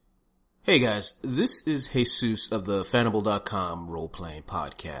Hey guys, this is Jesus of the Fanable.com role-playing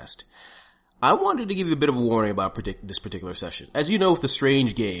podcast. I wanted to give you a bit of a warning about this particular session. As you know, with the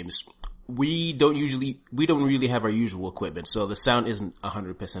Strange games, we don't really have our usual equipment, so the sound isn't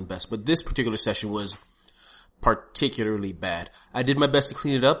 100% best, but this particular session was particularly bad. I did my best to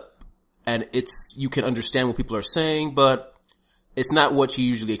clean it up, and you can understand what people are saying, but it's not what you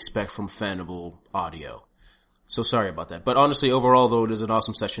usually expect from Fanable audio. So sorry about that. But honestly, overall, though, it is an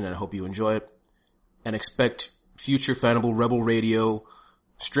awesome session, and I hope you enjoy it. And expect future Fanable Rebel Radio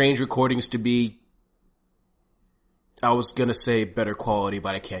Strange recordings to be, I was gonna say better quality,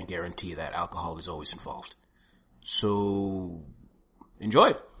 but I can't guarantee that. Alcohol is always involved. So,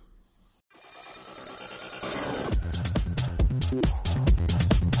 enjoy.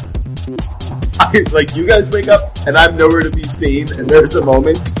 Like, you guys wake up, and I'm nowhere to be seen, and there's a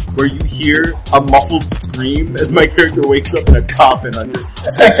moment where you hear a muffled scream as my character wakes up in a coffin under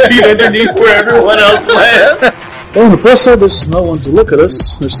 6 feet underneath where everyone else lands. Well, in the plus side, there's no one to look at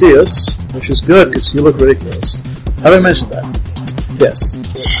us or see us, which is good because you look ridiculous. Have I mentioned that?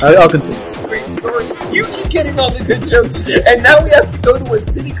 Yes. I'll continue. Great story. You keep getting all the good jokes, and now we have to go to a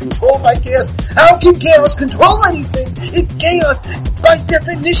city controlled by chaos. How can chaos control anything? It's chaos. By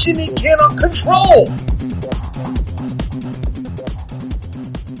definition, it cannot control.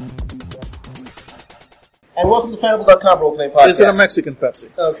 And welcome to Fanable.com role-playing podcast. Is it a Mexican Pepsi?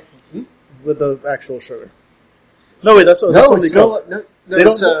 Okay. With the actual sugar. No, wait, that's only Coke. They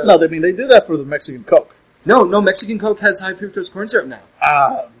do that for the Mexican Coke. No, Mexican Coke has high fructose corn syrup now.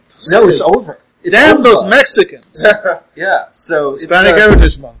 No, it's over. It's Damn over. those Mexicans! Yeah, so Hispanic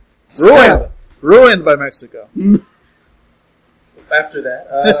Heritage Month. Ruined by Mexico. After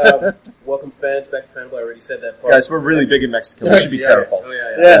that, welcome fans back to Fanable. I already said that part. Guys, we're really big in Mexico. We should be careful.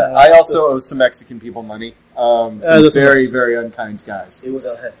 Yeah. I also owe some Mexican people money. Some very, very unkind guys. It was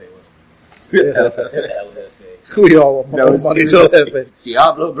El Jefe, wasn't it? El Jefe. We all owe money to El Jefe.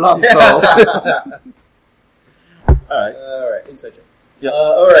 Diablo Blanco. Alright, inside joke. Yeah.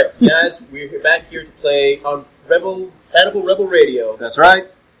 Alright, guys, we're back here to play on Fanable Rebel Radio. That's right.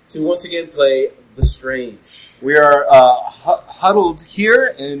 To once again play The Strange. We are huddled here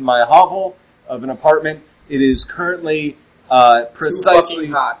in my hovel of an apartment. It is currently precisely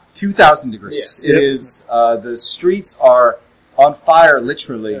hot. 2,000 degrees. Yes. It is, the streets are on fire,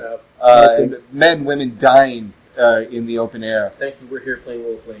 literally. And men, women dying in the open air. Thankfully, we're here playing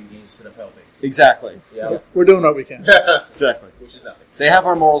role-playing games instead of helping. Exactly. Yeah. We're doing what we can. Exactly. Which is nothing. They have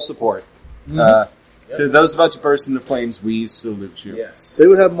our moral support. Yep. To those about to burst into flames, we salute you. Yes. They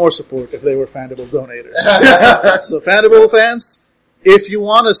would have more support if they were Fanable donators. So Fanable fans, if you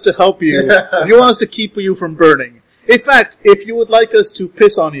want us to help you, if you want us to keep you from burning, in fact, if you would like us to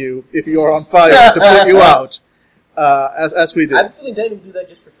piss on you if you are on fire to put you out, as we do. I'm feeling Danny would do that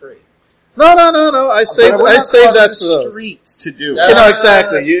just for free. No. I saved that for those. Streets to do.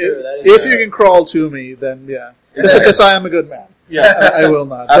 Exactly. If true. you can crawl to me, then yeah. Because I am a good man. Yeah, I will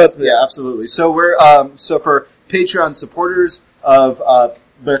not. Absolutely. So we're so for Patreon supporters of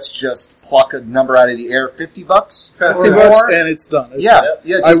let's just pluck a number out of the air, $50. $50 and it's done. Just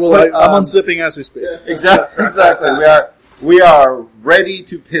I'm unzipping as we speak. Exactly. We are ready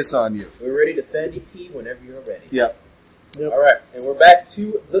to piss on you. We're ready to Fandy P whenever you're ready. Yep. Alright, and we're back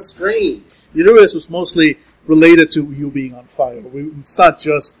to The Strange. You know, this was mostly related to you being on fire. It's not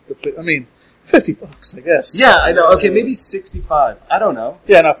just $50, I guess. Yeah, I know. Okay, maybe 65. I don't know.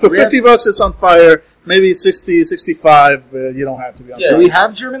 Yeah, no, for $50 it's on fire. Maybe 60, 65, you don't have to be on fire. Do we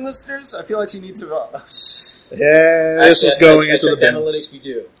have German listeners? I feel like you need to... this was going into the bin. Analytics, we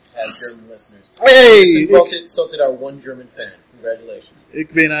do have German listeners. Hey! Insulted our one German fan. Congratulations.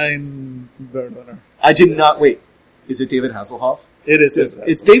 Ich bin ein Berliner. I did not... Wait. Is it David Hasselhoff? It is.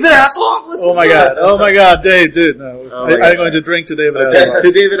 It's David Hasselhoff? Oh my god, Dave, dude, no. I'm going to drink to David Hasselhoff.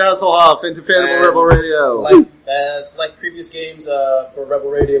 To David Hasselhoff and to Fanable Rebel Radio. Like previous games for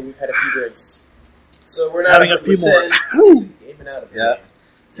Rebel Radio, we've had a few drinks. So we're not having a few more. Gaming out of yeah.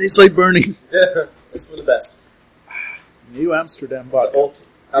 Tastes like burning. It's for the best. New Amsterdam The vodka. ultimate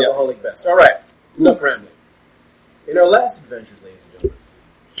alcoholic best. Alright, enough rambling. In our last adventures, ladies and gentlemen,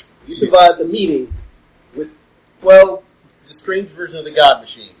 you survived the meeting with, the strange version of the God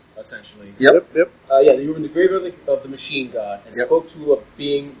Machine, essentially. Yep. You were in the graveyard of the Machine God and spoke to a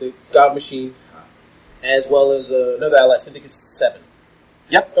being, the God Machine, as well as another ally, Syndicus 7.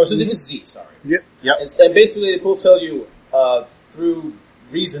 Yep. Oh, Syndicus Z, sorry. Yep. And basically, they both tell you, through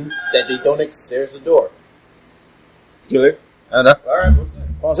reasons that they don't there's a door. Good. Alright, what's that?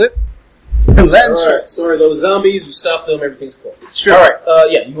 What was it? Alright, sorry, those zombies, we stopped them, everything's cool. Sure.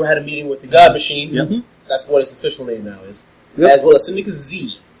 Alright, you had a meeting with the God Machine. Yep. That's what its official name now is. Yep. As well as Syndicus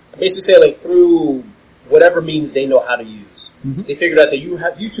Z. basically say like through whatever means they know how to use, they figured out that you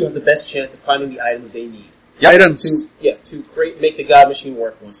two have the best chance of finding the items they need. Items. To make the God Machine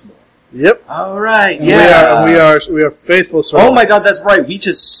work once more. Yep. All right. And Yeah. we are faithful servants. Oh my God, that's right. We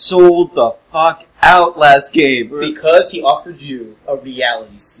just sold the fuck out last game. Because he offered you a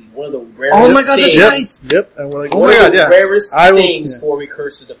reality seed, one of the rarest Oh my God, that's things. right. Yep. And we're like, Oh my God, the yeah. rarest I will- things yeah. for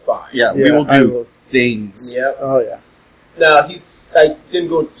Recursive to find. Yeah, we Yeah, will I do will. things. Yep. Oh yeah. Now, I didn't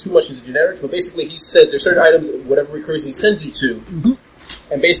go too much into generics, but basically he says there's certain items, whatever Recursive he sends you to,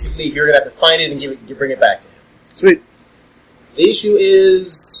 and basically you're going to have to find it and bring it back to him. Sweet. The issue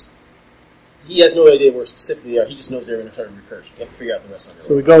is he has no idea where specifically they are. He just knows they're in a certain recursion. You have to figure out the rest of it.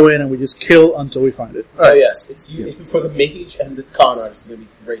 So we go in and we just kill until we find it. Oh yes, it's you for the mage and the con artist. It's going to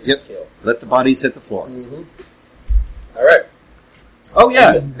be great to kill. Let the bodies hit the floor. All right. Oh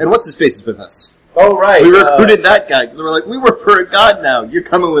yeah, and what's his face is with us. Oh right. We recruited that guy. They were like, we work for a god now. You're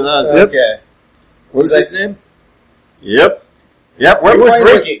coming with us. Okay. What was his name? Yep, we're We're playing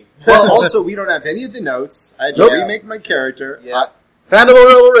with- drinking. Well, also, we don't have any of the notes. I had to Nope. remake my character. Yeah. Fandible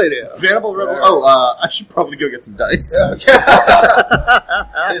Rebel Radio. Vanable Rebel. Right. Oh, I should probably go get some dice.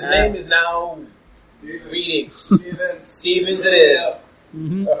 His name is now reading. Stevens it is.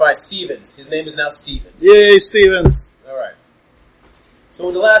 Or fine, Stevens. His name is now Stevens. Yay, Stevens. All right. So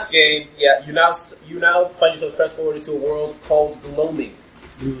in the last game, you now find yourself transported to a world called Gloaming,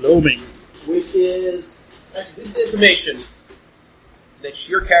 Gloaming. which is actually this is the information that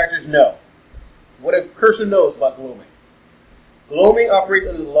your characters know. What a cursor knows about Gloaming. Gloaming operates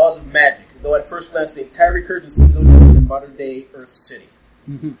under the laws of magic, though at first glance the entire recursion seems no different than modern-day Earth City.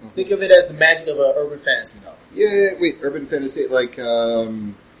 Think of it as the magic of an urban fantasy novel. Yeah, wait, urban fantasy, like,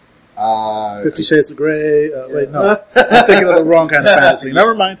 50 Shades of Grey. Wait, no. I'm thinking of the wrong kind of fantasy.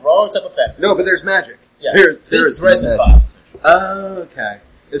 Never mind. Wrong type of fantasy. no, but there's magic. Yeah. There is Dresden magic. Files. Okay.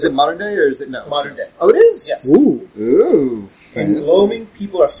 Is it modern day or is it no? Modern day. Oh, it is? Yes. Ooh, Ooh, In fancy. Gloaming,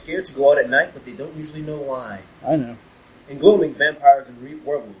 people are scared to go out at night, but they don't usually know why. I know. In Gloaming, vampires and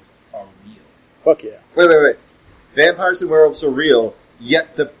werewolves are real. Fuck yeah. Wait. Vampires and werewolves are real,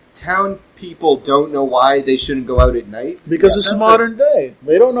 yet the town people don't know why they shouldn't go out at night? Because it's modern day.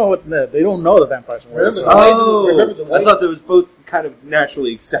 They don't know they don't know the vampires and werewolves. Remember the way- I thought that was both kind of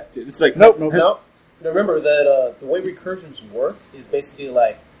naturally accepted. It's like, Nope. No. Now, remember that the way recursions work is basically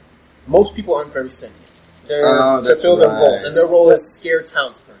like most people aren't very sentient. They that's fill their right. roles, and their role is scare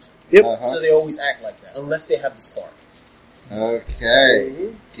townsperson. Yep. Uh-huh. So they always act like that, unless they have the spark.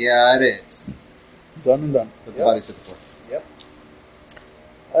 Okay, got it. Done and done. Put the bodies at the floor. Yep.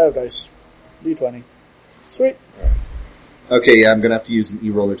 I have dice. D20. Sweet. Okay, yeah, I'm gonna have to use an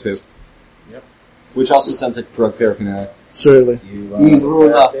e-roller too. Yep. Which also sounds like drug paraphernalia. Certainly. You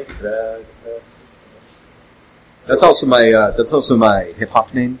E-roller. That's also my hip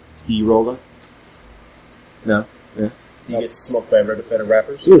hop name, E-roller. No, yeah, You get smoked by better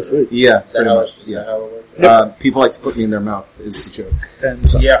rappers. Ooh, sweet. yeah, Is that pretty how much. is that how it works? People like to put me in their mouth. Is the joke. And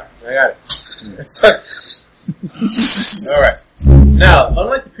so. Yeah, I got it. Alright. Now,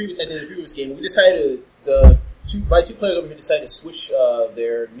 unlike the previous game, we decided my two players over here decided to switch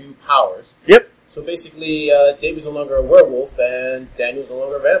their new powers. Yep. So basically, David's no longer a werewolf and Daniel's no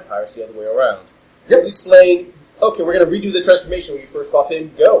longer a vampire, it's the other way around. Let's explain, okay, we're going to redo the transformation when you first pop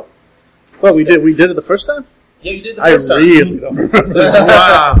in, go. Well, we did it the first time? Yeah, you did the I first time. really don't remember this.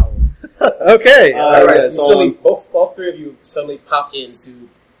 Wow. Okay. Alright, it's you suddenly, all- all three of you suddenly pop into,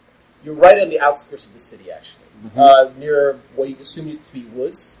 you're right on the outskirts of the city, actually. Near what you assume to be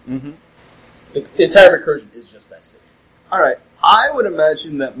woods. Mm-hmm. The entire recursion is just that city. All right. I would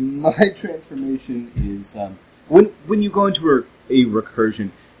imagine that my transformation is when you go into a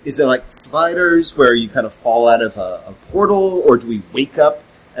recursion. Is it like sliders where you kind of fall out of a portal, or do we wake up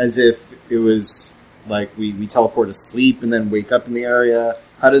as if it was like we teleport to sleep and then wake up in the area?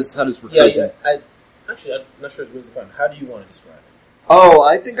 How does recursion? Yeah. Actually, I'm not sure it's really fun. How do you want to describe it? Oh,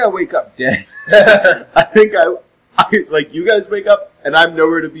 I think I wake up dead. I think I like you guys wake up and I'm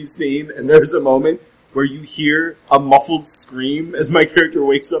nowhere to be seen, and there's a moment where you hear a muffled scream as my character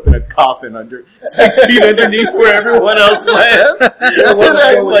wakes up in a coffin 6 feet underneath where everyone else lands. Let's And I'm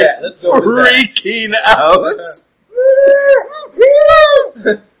go with like that. Let's go with that. freaking out.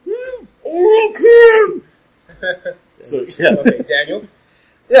 So yeah. Okay, Daniel.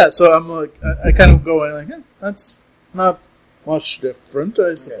 Yeah, so I'm like, I kind of go in like, that's not much different,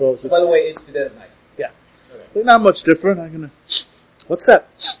 I suppose. By the way, it's the dead of night. Yeah. Okay. But not much different. I'm gonna, what's that?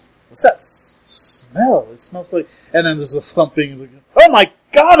 What's that smell? It smells like, and then there's a thumping, like, oh my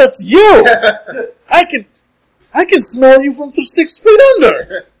god, it's you! I can smell you from 6 feet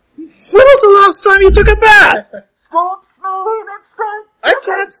under! When was the last time you took a bath? Stop smelling and start I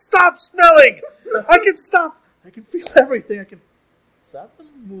can't stop smelling! I can feel everything. Is that the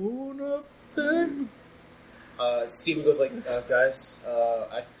moon up there? Steven goes like, guys,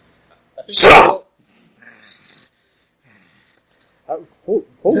 I think... Shut up!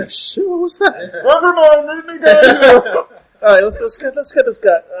 Holy shit, what was that? Never mind, leave me down here. Alright, let's get this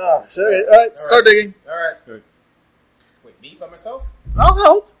guy. Oh, shit. Alright, start digging. Alright. Wait, me by myself? I'll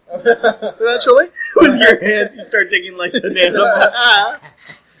help. Eventually. With your hands, you start digging like an animal.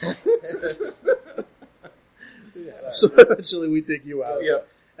 So eventually we dig you out. Yep.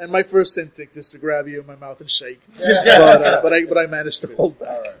 And my first instinct is to grab you in my mouth and shake. But I managed to hold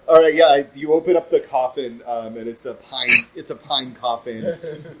back. All right, yeah. You open up the coffin, and it's a pine coffin.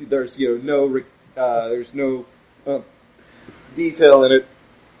 There's no detail in it.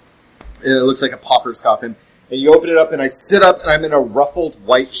 And it looks like a pauper's coffin. And you open it up, and I sit up, and I'm in a ruffled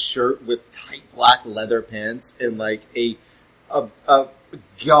white shirt with tight black leather pants and like a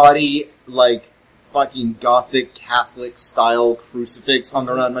gaudy fucking Gothic Catholic style crucifix hung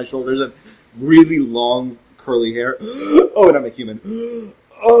around my shoulders and really long curly hair. Oh, and I'm a human.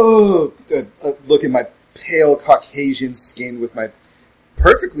 Oh, look at my pale Caucasian skin with my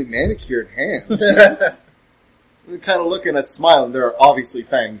perfectly manicured hands. I kind of look and I smile, and there are obviously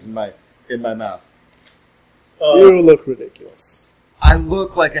fangs in my mouth. You look ridiculous. I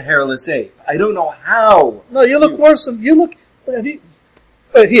look like a hairless ape. I don't know how. No, you look worse than you look. Have you?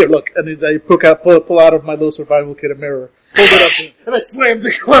 Here, look, and I pull out of my little survival kit a mirror, hold it up, And I slam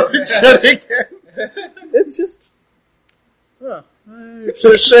the closet shut again. it's just. I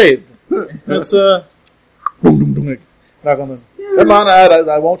should have shaved. Let's knock on this. Come on out.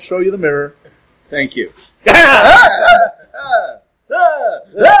 I won't show you the mirror. Thank you.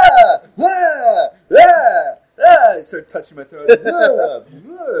 I start touching my throat.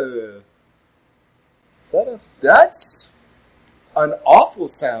 That's an awful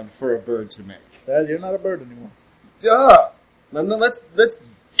sound for a bird to make. You're not a bird anymore. Duh. Then let's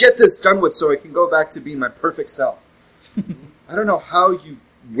get this done with so I can go back to being my perfect self. I don't know how you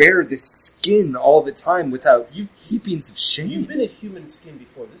wear this skin all the time without you heapings of shame. You've been in human skin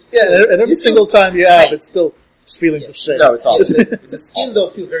before. And every single time you have, it's still feelings of shame. No, it's awesome. The skin, though,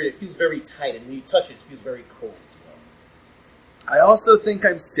 feels very tight, and when you touch it, it feels very cold. I also think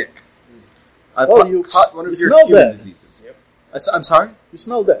I'm sick. I've you caught one of your smell human dead. diseases. Yep. I'm sorry? You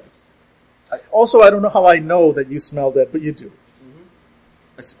smell dead. Also, I don't know how I know that you smell dead, but you do.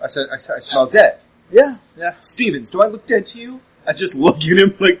 I said I smell dead. Yeah. Stevens, do I look dead to you? I just look at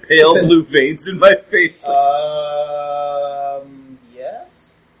him like pale blue veins in my face.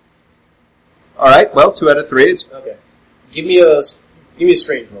 Yes. All right. Well, 2 out of 3. It's Okay. Give me a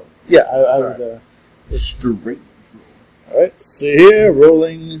strange roll. Yeah, I would. straight All right, let's see here,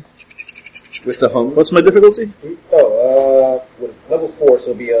 rolling. with the homes. What's my difficulty? What is it? Level 4,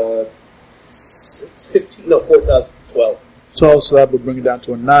 so it'll be 12. 12, so that would bring it down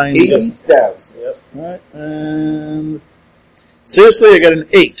to a 9. 80,000. Yes. All right, and seriously, I got an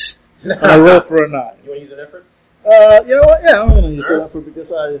 8. And I roll for a 9. You want to use an effort? You know what? Yeah, I'm going to use that for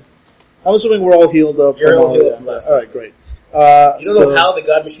because I'm assuming we're all healed up. You're all healed up from last All right, great. You don't know how the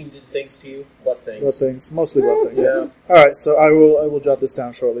God Machine did things to you? What things? What things? Mostly what things. Yeah. All right, so I will jot this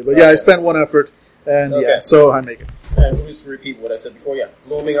down shortly. But yeah, I spent 1 effort, and Okay. so I make it. And let me just repeat what I said before. Yeah,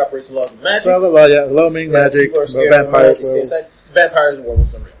 Gloaming operates the laws of magic. Blah, blah, blah, yeah, gloaming, magic, people are scared of vampires. magic, stay aside. Vampires and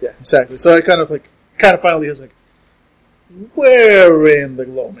werewolves are real. Yeah, exactly. So I kind of finally was like, we're in the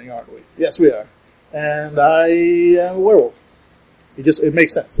gloaming, aren't we? Yes, we are. And I am a werewolf. It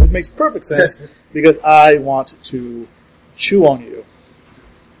makes sense. It makes perfect sense because I want to chew on you.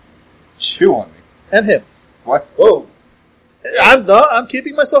 Chew on me. And him. What? Whoa. I'm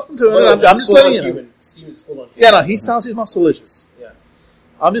keeping myself from doing it. I'm just letting you know. Steven's full on human. Yeah, no, he's most delicious. Yeah.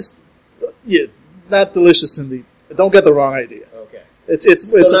 I'm just, not delicious in the, don't get the wrong idea. Okay. It's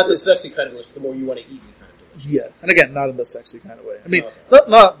not the sexy kind of delicious, the more you want to eat me kind of delicious. Yeah, and again, not in the sexy kind of way. I mean, Okay. not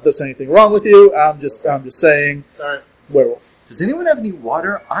that there's anything wrong with you. I'm just saying, Alright. werewolf. Does anyone have any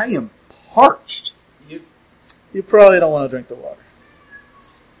water? I am parched. You probably don't want to drink the water.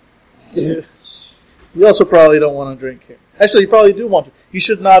 You also probably don't want to drink him. Actually, you probably do want to. You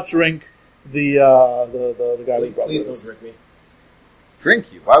should not drink the guy we brought Please with us. don't drink me.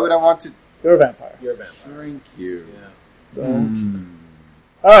 Drink you. Why would I want to You're a vampire. You're a vampire. drink you? Yeah. Don't.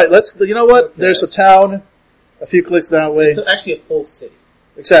 All right, you know what? Okay. There's a town a few clicks that way. It's actually a full city.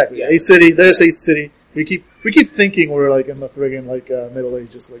 Exactly. Yeah. A city. There's a city. We keep thinking we're like in the friggin' Middle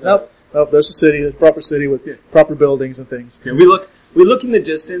Ages. Like, nope. There's a city, a proper city with proper buildings and things. Okay, we look in the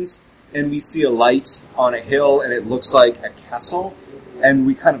distance and we see a light on a hill and it looks like a castle, and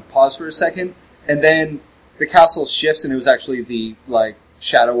we kind of pause for a second, and then the castle shifts and it was actually the, like,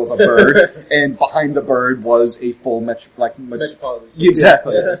 shadow of a bird, and behind the bird was a full Metropolitan.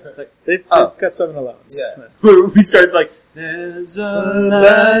 Exactly. Yeah. Like, They've got 7-Elevens. Yeah. we started like, there's a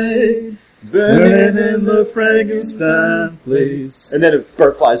light burning in the Frankenstein place. And then a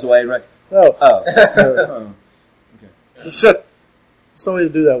bird flies away and we're like, Oh. oh. There's no way to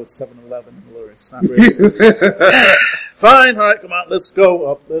do that with 7-Eleven in the lyrics. Not really. Fine, alright, come on, let's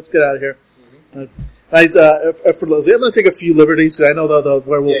go up. Let's get out of here. Effortlessly. I'm going to take a few liberties. I know the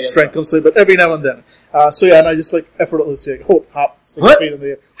werewolf strength comes in, but every now and then. And I just effortlessly hop, 6 feet in the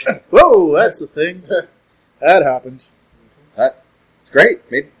air. Whoa, that's the thing. That happened. That's great.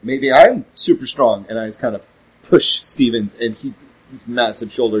 Maybe I'm super strong, and I just kind of push Stevens, and his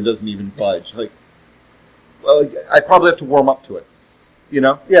massive shoulder doesn't even budge. Like, well, I probably have to warm up to it. You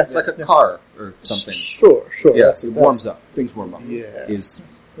know? Yeah. Like a car or something. Sure. Yeah, it warms up. Things warm up. Yeah.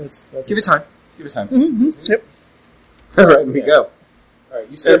 That's Give it time. Give it time. Mm-hmm. Yep. Alright, we go. Alright,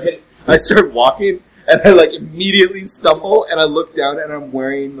 you start hitting. I start walking, and I immediately stumble, and I look down, and I'm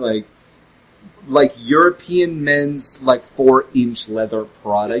wearing like European men's 4-inch leather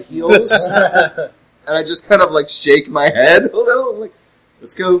Prada heels. And I just kind of shake my head a little,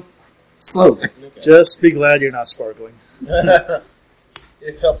 let's go slowly. Okay. Just be glad you're not sparkling.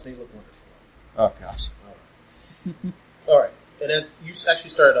 It helps they look wonderful. Oh gosh. Alright. And as you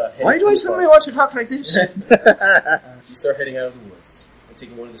actually start heading... Why do I suddenly want to talk like this? You start heading out of the woods and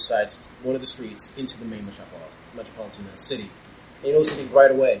taking one of the streets into the main metropolitan city. And you notice something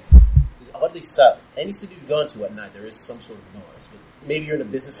right away. It's oddly silent. Any city you've gone to at night, there is some sort of noise. But maybe you're in a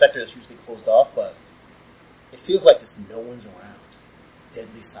business sector that's usually closed off, but it feels like just no one's around.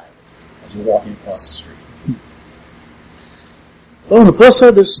 Deadly silent as you're walking across the street. Well, on the plus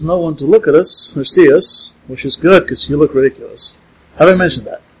side, there's no one to look at us or see us, which is good because you look ridiculous. Have I mentioned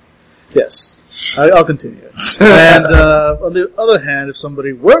that? Yes. I'll continue. And on the other hand, if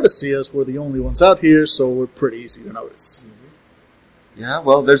somebody were to see us, we're the only ones out here, so we're pretty easy to notice. Yeah,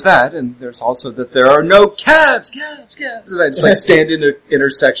 well, there's that, and there's also that there are no cabs. And I just stand in an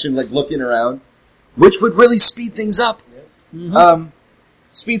intersection, looking around, which would really speed things up. Mm-hmm.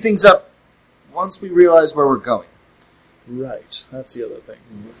 Speed things up once we realize where we're going. Right, that's the other thing.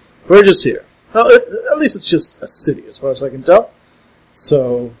 We're just here. Well, at least it's just a city, as far as I can tell.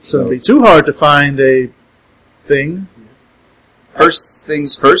 So, shouldn't be too hard to find a thing. First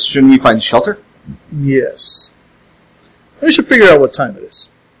things first, shouldn't we find shelter? Yes. We should figure out what time it is.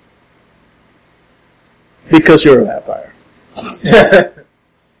 Because you're a vampire. It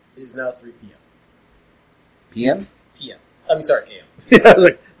is now 3 p.m. PM? PM. I mean, sorry, AM. Yeah, I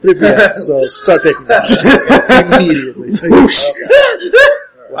was 3 p.m., so start taking that. Immediately.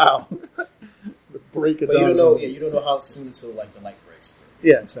 Wow. Break it But down. you don't know how soon until, the light breaks.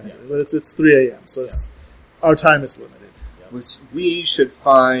 Yeah, exactly. Yeah. But it's 3 a.m., so our time is limited. Which we should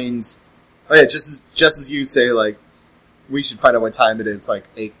find... Oh yeah, just as you say, we should find out what time it is,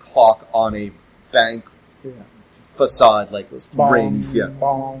 a clock on a bank facade, rings, yeah.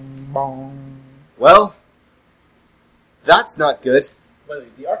 Bong, bong. Well, that's not good. By the way,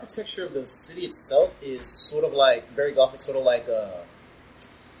 the architecture of the city itself is sort of very Gothic, sort of like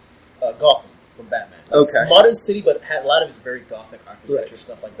Gotham from Batman. It's a modern city, but a lot of it's very Gothic architecture,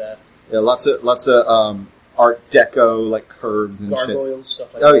 stuff like that. Yeah, lots of Art Deco, curves and gargoyles,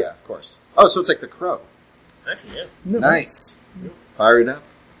 stuff like that. that. Oh yeah, of course. Oh, so it's like The Crow. Actually, yeah. Nice. Fire it up.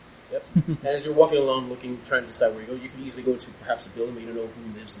 Yep. And as you're walking along, trying to decide where you go, you can easily go to perhaps a building, but you don't know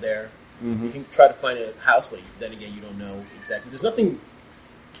who lives there. Mm-hmm. You can try to find a house, but then again, you don't know exactly. There's nothing.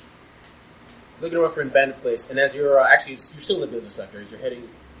 Looking around for an abandoned place, and as you're you're still in the business sector, as you're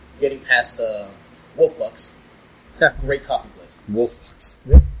getting past Wolf Bucks, great coffee place. Wolf Bucks.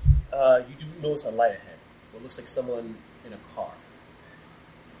 Yep. You do notice a light ahead. What looks like someone in a car.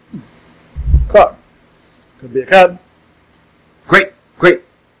 Car. Could be a cab. Great.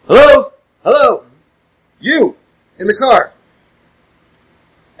 Hello. You in the car.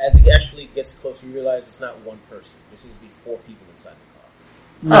 As it actually gets closer, you realize it's not one person. There seems to be 4 people inside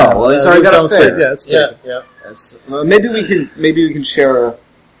the car. Oh well, he's already got a fare. Yeah, it's Yeah. That's, maybe we can share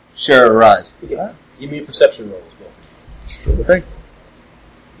a ride. Okay. Give me a perception roll as well. Sure thing.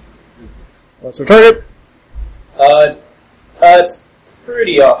 What's our target? It's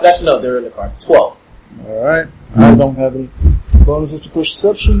pretty off. Actually, no, they're in the car. 12. Alright. I don't have any bonuses to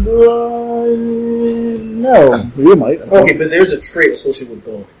perception, do I? No. You might. Okay, but there's a trait associated with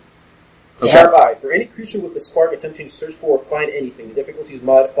Gloaming. Okay. For any creature with the spark attempting to search for or find anything, the difficulty is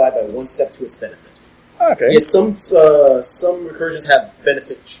modified by 1 step to its benefit. Okay. Yes, some recursions have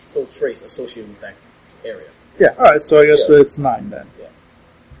beneficial traits associated with that area. Yeah, alright, so I guess it's 9 then.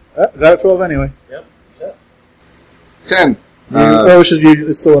 Yeah. Got a 12 anyway. Yep. Set. 10. Which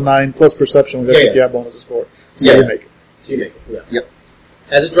is still a 9 plus perception, which I think you have bonuses for. So you make it. So you make it, yeah. Yep.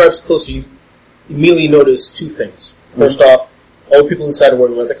 As it drives closer, you immediately notice two things. First off, all the people inside are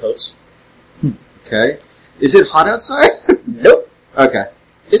wearing leather coats. Okay. Is it hot outside? Nope. Okay.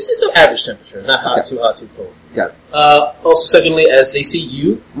 It's an average temperature, not hot, too cold. Got it. Also, secondly, as they see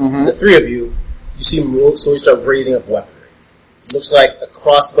you, the three of you, you see them slowly start raising up weaponry. Looks like a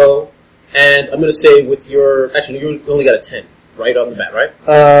crossbow, and I'm going to say with your... Actually, you only got a 10, right, on the bat, right?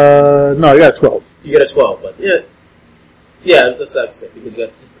 No, you got a 12. You got a 12, but yeah. Yeah, that's what I say, because you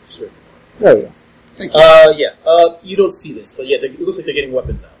got... Sure. There we go. Thank you. You don't see this, but yeah, it looks like they're getting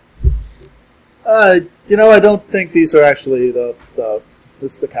weapons out. I don't think these are actually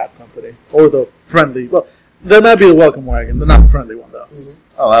it's the Cap Company. Or the friendly, well, there might be the Welcome Wagon, they're not the friendly one though. Mm-hmm.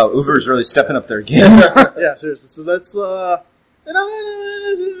 Oh wow, Uber's really stepping up their game. Yeah, seriously, so let's,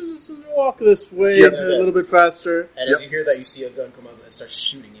 just walk this way a little bit faster. And if you hear that, you see a gun come out and start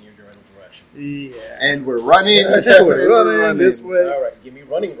shooting in your general direction. Yeah. And we're running. We're running this way. Alright, give me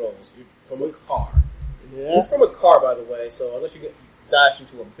running rolls. You're from a car. Yeah. It's from a car, by the way, so unless you dash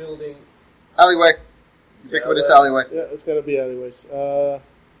into a building... Alleyway. Ubiquitous alleyway. Yeah, it's gotta be alleyways. Alright,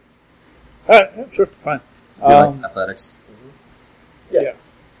 yeah, sure, fine. Be like athletics. Yeah.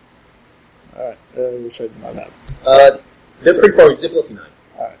 Alright, which I do not have. That's pretty far, difficulty 9.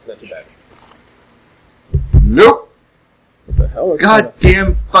 Alright. Not too bad. Nope. What the hell?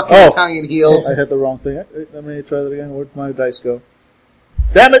 Goddamn fucking Italian heels. I hit the wrong thing. Let me try that again. Where'd my dice go?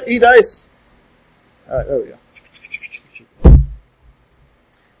 Damn it, E-dice! Alright, there we go.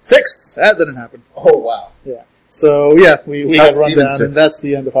 6! That didn't happen. Oh, wow. Yeah. So, yeah, we got run Stevens down, too. and that's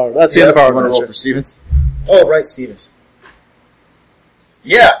the end of our, end of our Want to roll adventure. for Stevens? Oh, right, Stevens.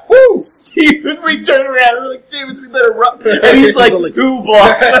 Yeah. Woo! Stevens, we turn around. We're like, Stevens, we better run. And he's like 2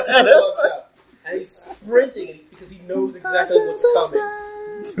 blocks. And he's sprinting because he knows exactly what's coming.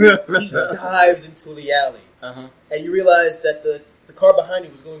 He dives into the alley. And you realize that the car behind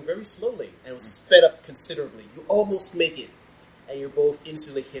you was going very slowly and was sped up considerably. You almost make it, and you're both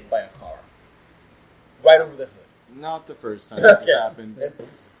instantly hit by a car. Right over the hood. Not the first time this has happened.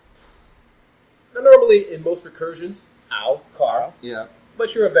 Now, normally, in most recursions, car. Yeah.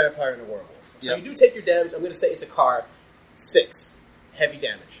 But you're a vampire and a werewolf. So you do take your damage. I'm going to say it's a car. 6. Heavy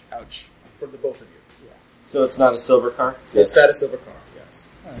damage. Ouch. For the both of you. So it's not a silver car? It's not a silver car, yes.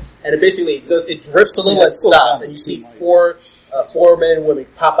 And it basically it drifts a little and stops, and you see four men and women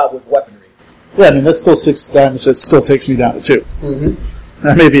pop out with weaponry. Yeah, I mean, that's still 6 damage. That still takes me down to 2. Mm-hmm.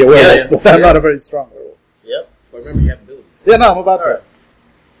 I may be a werewolf, but I'm not a very strong werewolf. Yep. But remember, you have abilities. Yeah, no, I'm about to.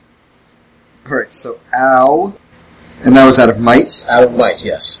 Alright, so ow. And that was out of might? Out of might,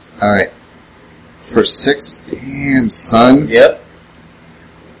 yes. Alright. For 6. Damn, son. Yep.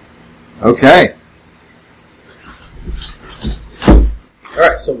 Okay.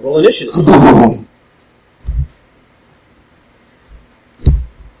 Alright, so roll initiative.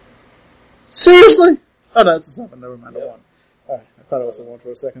 Seriously? Oh, no, it's a 7. Never mind, a 1. Alright, I thought it was a 1 for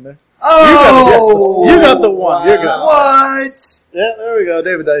a second there. Oh! You got the 1. Wow. You're good. What? Yeah, there we go.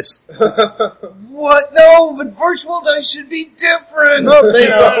 David Dice. What? No, but virtual dice should be different. No, they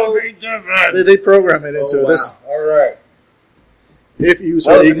be different. They program it into this. Alright. If you use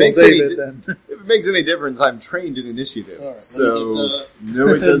Well, if it equal makes David, then... If it makes any difference, I'm trained in initiative. Right. So, no,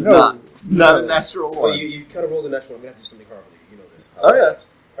 it does No. not. Not a natural Well, one. you kind of rolled a natural one. We have to do something horribly. You know this. Oh, yeah.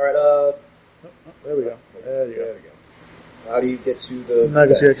 Alright, There we go. There you there go. we go. How do you get to the... No,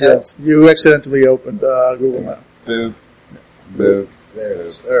 because you accidentally opened Google Now. Boop. Boop. There it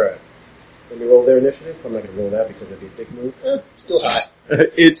is. Alright. Let me roll their initiative. I'm not going to roll that because that'd be a dick move. Still high.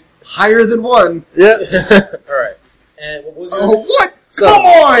 It's higher than 1. Yeah. Alright. And what was your Oh, what? So- Come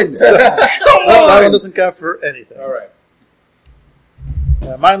on! Come That one on! doesn't count for anything. Alright.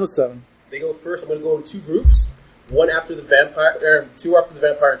 Mine was 7. They go first. I'm going to go in 2 groups. 1 after the vampire, 2 after the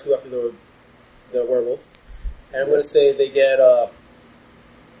vampire, and 2 after the werewolf. And I'm going to say they get,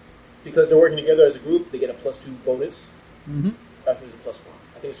 because they're working together as a group, they get a +2 bonus. Mm-hmm. I think it's a +1.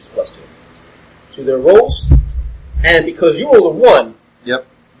 I think it's just +2. To their rolls. And because you roll a 1, Yep.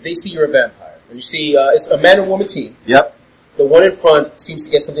 they see you're a vampire. And you see, it's a man and woman team. Yep. The one in front seems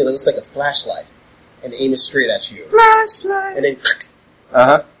to get something that looks like a flashlight. And aim it straight at you. Flashlight! And then,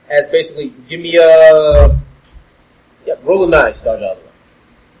 Uh-huh. as basically, give me a... Yeah, roll a 9 to dodge out of the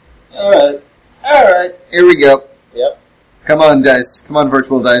way. Alright. Alright. Here we go. Yep. Come on, dice. Come on,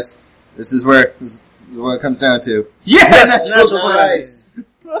 virtual dice. This is what it comes down to. Yes! natural Nice.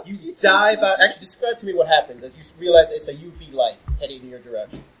 You dive out. Actually, describe to me what happens as you realize it's a UV light heading in your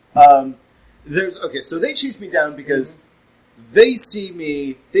direction. So they chase me down because They see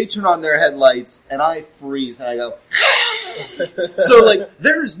me, they turn on their headlights, and I freeze, and I go, so, like,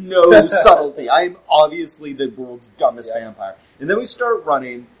 there's no subtlety. I am obviously the world's dumbest vampire. And then we start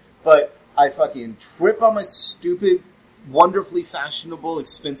running, but I fucking trip on my stupid, wonderfully fashionable,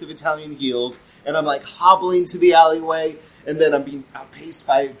 expensive Italian heels, and I'm, like, hobbling to the alleyway, and then I'm being outpaced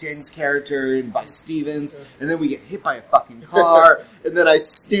by Dan's character and by Steven's, and then we get hit by a fucking car, and then I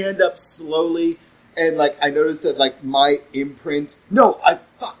stand up slowly, and, like, I noticed that, like, my imprint...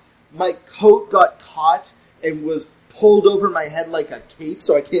 my coat got caught and was pulled over my head like a cape,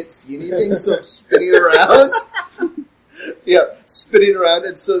 so I can't see anything, so I'm spinning around. Spinning around,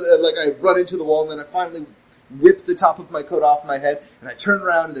 and so, like, I run into the wall, and then I finally whip the top of my coat off my head, and I turn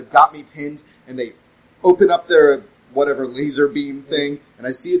around, and they've got me pinned, and they open up their, whatever, laser beam thing, and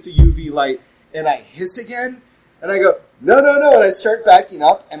I see it's a UV light, and I hiss again, and I go, no, and I start backing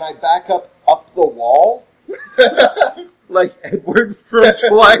up, and I back up the wall, like Edward from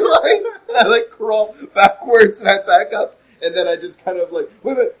Twilight, and I, like, crawl backwards, and I back up, and then I just kind of, like,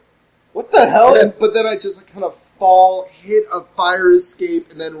 wait a minute, what the hell? But then I just, like, kind of fall, hit a fire escape,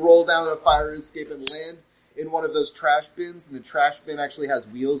 and then roll down a fire escape and land in one of those trash bins, and the trash bin actually has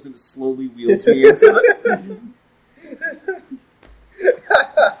wheels, and it slowly wheels me into it.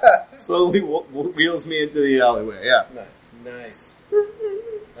 Slowly wheels me into the alleyway, yeah. Nice.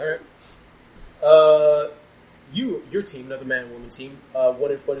 Alright. Your team, another man-woman team,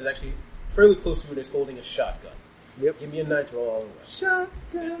 one in front is actually fairly close to you and is holding a shotgun. Yep. Give me a 9 to roll all the way.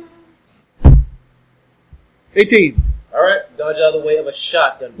 Shotgun. 18. Alright, dodge out of the way of a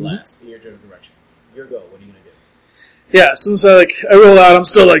shotgun blast in your general direction. Your go, what are you going to do? Yeah, as soon as I roll out, I'm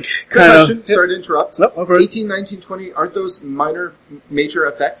still, like, kind of... Sorry to interrupt. Nope, over 18, 19, 20, aren't those major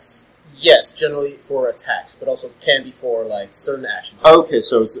effects? Yes, generally for attacks, but also can be for, like, certain actions. Okay,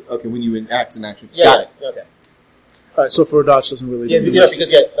 so it's, when you enact an action. Yeah, Got it. okay. Alright, so for a dodge doesn't really do much.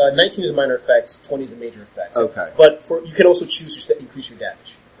 Because 19 is a minor effect, 20 is a major effect. Okay. But you can also choose to increase your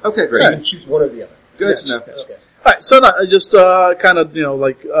damage. Okay, So great. you can choose one or the other. Good to know. Okay. Alright, so I just, kind of,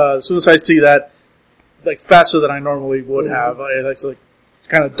 like, as soon as I see that, like, faster than I normally would have, I like,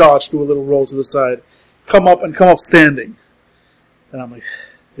 kind of dodge, do a little roll to the side, come up standing. And I'm like,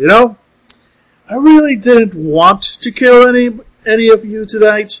 I really didn't want to kill any of you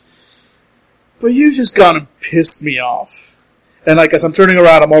tonight, but you just gone and pissed me off. And, like, as I'm turning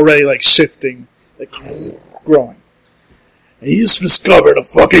around, I'm already, like, shifting, like, growing. And you just discovered a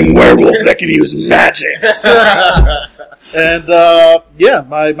fucking werewolf that can use magic. And,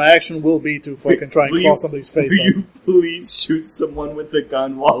 my action will be to fucking try and claw somebody's face Will you please shoot someone with a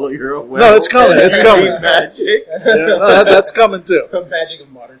gun while you're away? No, it's coming. It's coming. Magic. Yeah, that's coming too. The magic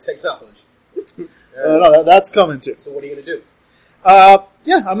of modern technology. No, that's coming too. So what are you going to do?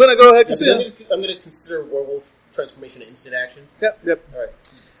 I'm gonna go ahead and see it. I'm going to consider werewolf transformation an instant action. Yep.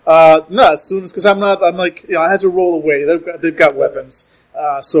 Alright. No, as soon as, cause I'm like, I had to roll away. They've got weapons.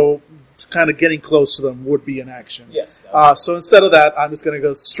 So kind of getting close to them would be an action. Yes. So instead of that, I'm just gonna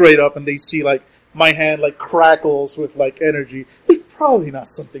go straight up and they see, like, my hand, like, crackles with, like, energy. It's probably not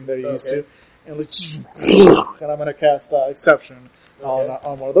something they're used to. And, like, and I'm gonna cast, Exception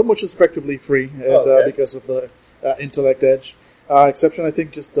on one of them, which is effectively free, and, because of the, intellect edge. Exception, I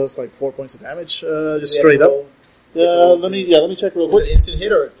think, just does, like, 4 points of damage, just straight up. Let me check real quick. Is it instant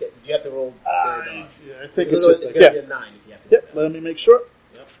hit, or do you have to roll dodge? I think It's it's just going to be a 9 if you have to. Yep, let me make sure.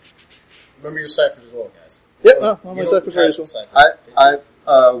 Yep. Remember your ciphers as well, guys. Yep, no, my ciphers are as I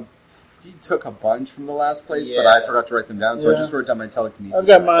he took a bunch from the last place, but I forgot to write them down, so I Yeah. just wrote down my telekinesis. I've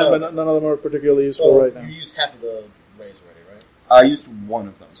got mine, but none of them are particularly useful right now. You used half of the rays already, right? I used one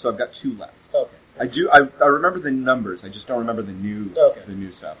of them, so I've got 2 left. Okay. I remember the numbers, I just don't remember the new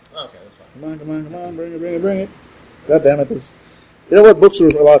stuff. Okay, that's fine. Come on, bring it. God damn it, this... You know what, books are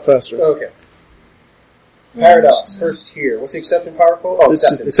a lot faster. Okay. Paradox, first tier. What's the exception power code? Oh, It's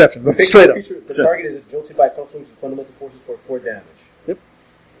just exception. exception, straight up. The target is jolted by conflicts with fundamental forces for 4 damage. Yep.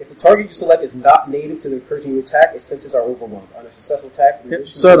 If the target you select is not native to the recursion you attack, its senses are overwhelmed. On a successful attack, Yep.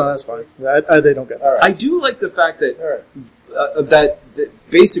 So no, that's fine. They don't get that. All right. I do like the fact that All right. that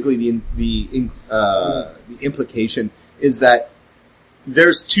basically the implication is that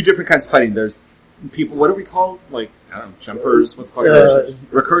there's 2 different kinds of fighting. There's people, what do we call, like, I don't know, jumpers, what the fuck are those?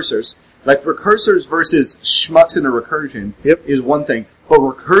 Recursors. Like, recursors versus schmucks in a recursion is one thing, but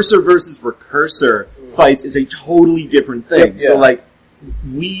recursor versus recursor fights is a totally different thing. So, like,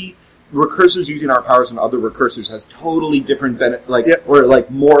 recursors using our powers on other recursors has totally different or like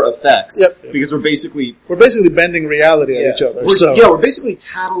more effects because we're basically bending reality at each other. We're basically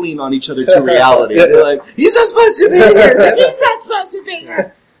tattling on each other to reality. We're like, he's not supposed to be here. He's not supposed to be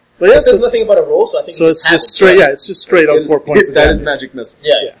here. But yeah, It says nothing about a roll, so I think so it it's just happens, straight. right? Yeah, it's just straight up 4 points. Of That damage. is magic missile.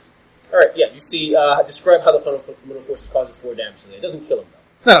 Yeah. Yeah. All right. Yeah. You see. Describe how the fundamental force causes 4 damage. It doesn't kill him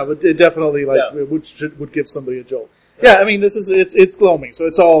though. No, but it definitely it would give somebody a jolt. Yeah, I mean it's gloaming, so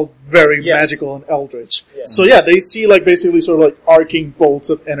it's all very magical and eldritch. Yeah. So yeah, they see basically sort of arcing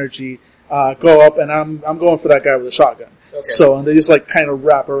bolts of energy go up, and I'm going for that guy with a shotgun. Okay. So and they just kind of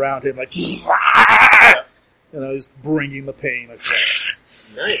wrap around him he's bringing the pain.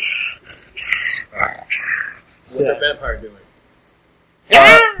 Nice. What's our vampire doing?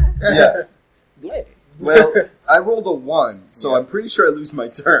 Yeah. Well, I rolled a 1, so I'm pretty sure I lose my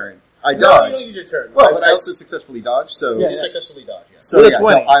turn. I No, dodge. you don't use your turn. Well, but I also successfully dodge, so... You successfully dodge, yes. So, With a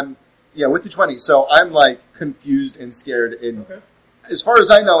yeah, 20. with the 20. So I'm, confused and scared. And Okay. as far as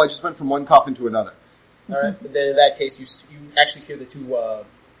I know, I just went from one coffin to another. Alright, but then in that case, you actually hear the 2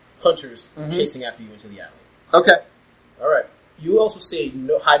 hunters chasing after you into the alley. Okay. Alright. You also say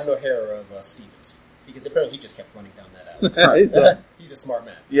no hide no hair of Stevens. Because apparently he just kept running down that alley. He's done. He's a smart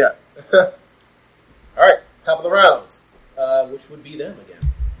man. Yeah. Alright, top of the round. Which would be them again.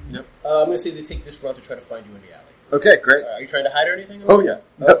 Yep. I'm going to say they take this round to try to find you in the alley. Okay, great. Are you trying to hide or anything? Oh, yeah.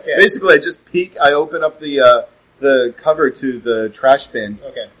 Okay. Basically, I just peek, I open up the cover to the trash bin.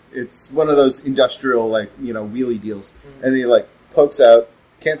 Okay. It's one of those industrial, wheelie deals. And he, pokes out,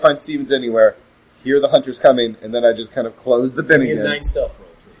 can't find Stevens anywhere, hear the hunters coming, and then I just kind of close the bin Give me again. a 9 stealth roll,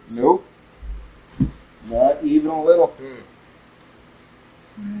 please. Nope. Not even a little.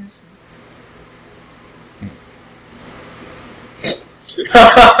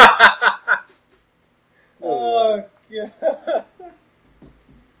 Oh, yeah.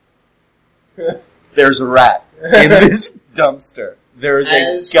 There's a rat in this dumpster. There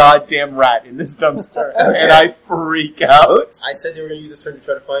is a goddamn rat in this dumpster. And I freak out. I said they were going to use this turn to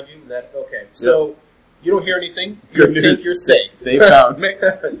try to find you. Okay. So, you don't hear anything. Good You news. think you're safe. They found me.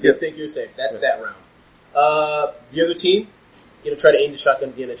 You think you're safe. That's that round. The other team, going to try to aim the shotgun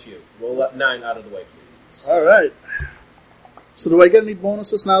again at you. Roll up 9 out of the way, please. All right. So do I get any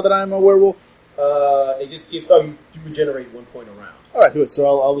bonuses now that I'm a werewolf? It just gives, you regenerate 1 point a round. All right, good.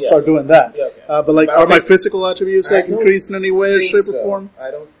 So I'll start doing that. Yeah, okay. But are my physical attributes increased in any way, shape, or form?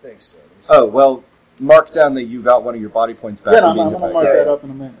 I don't think so. Oh, well, mark down that you got one of your body points back. Yeah, no, I'm going to mark that up in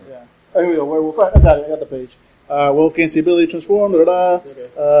a minute. Yeah. Oh, here we go. Werewolf. I got it. I got the page. Wolf gains the ability to transform.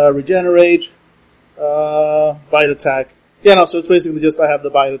 Regenerate. Bite attack. Yeah, no. So it's basically just I have the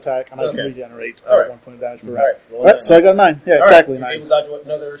bite attack and I can regenerate 1 point of damage per round. All right. So I got 9. Yeah, exactly 9. You're able to dodge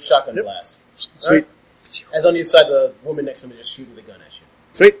another shotgun blast. Sweet. As on the other side, the woman next to him is just shooting the gun at you.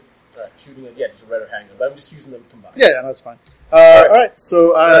 Sweet. Alright, shooting it, just a red or handgun, but I'm just using them combined. Yeah, that's fine. Alright,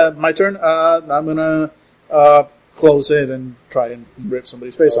 so my turn. I'm gonna close it and try and rip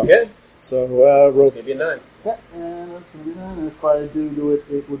somebody's face off. Okay. So, roll. It's gonna be a 9. Yeah, and that's gonna be 9. If I do it,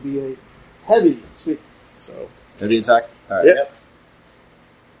 it would be a heavy. Sweet. So. Heavy attack? Alright. Yep.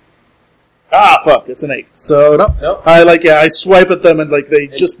 Ah, fuck, it's an 8. So, no. Nope. I swipe at them and, they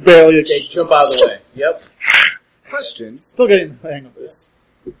just barely... They jump out of the way. Yep. Question. Still getting the hang of this.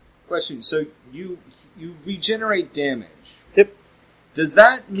 Question. So, you regenerate damage. Yep. Does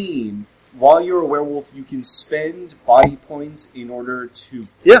that mean, while you're a werewolf, you can spend body points in order to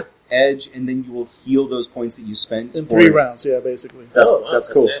edge, and then you will heal those points that you spent? In 3 rounds, yeah, basically. That's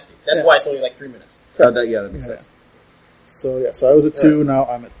cool. Nasty. That's why it's only 3 minutes. That makes sense. So I was at 2, now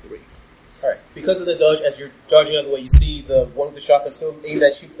I'm at 3. Alright, because of the dodge, as you're dodging out of the way, you see the one with the shotgun still aimed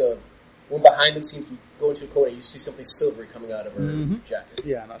at you. The one behind him seems to go into a coat, and you see something silvery coming out of her jacket.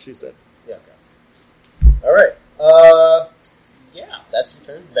 Yeah, no, she's dead. Yeah, okay. Alright, that's your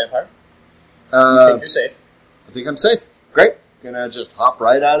turn, vampire. You think you're safe. I think I'm safe. Great. Gonna just hop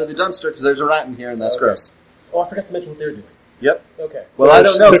right out of the dumpster, because there's a rat in here, and that's gross. Oh, I forgot to mention what they're doing. Yep. Okay. Well, I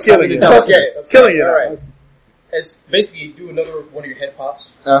don't know. They're killing you. Okay. Killing you. Alright. As basically you do another one of your head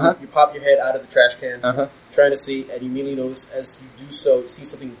pops. Uh-huh. You pop your head out of the trash can, Uh-huh. trying to see, and you immediately notice as you do so, you see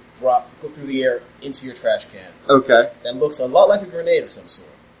something go through the air into your trash can. Okay. That looks a lot like a grenade of some sort.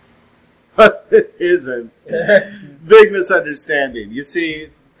 But it isn't. Big misunderstanding. You see,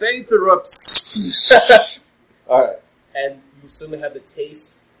 they threw up... Alright. And you suddenly have the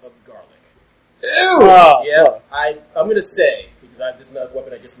taste of garlic. Ew! Oh, Yeah, fuck. I'm going to say, because this is not a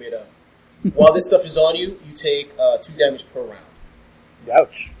weapon I just made up, while this stuff is on you, you take 2 damage per round.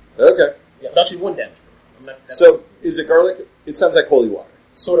 Ouch. Okay. Yeah, but actually 1 damage per round. So, is it garlic? It sounds like holy water.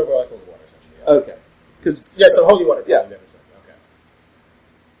 Sort of like holy water, essentially. Yeah, Okay. Because, so holy water. Yeah. Okay.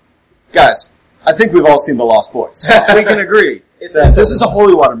 guys, I think we've all seen The Lost Boys. We can agree It's that this is a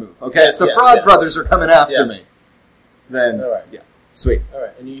holy water move, okay? Yes, if the yes, Frog yes. Brothers are coming after Yes. me, then, All right. yeah. Sweet.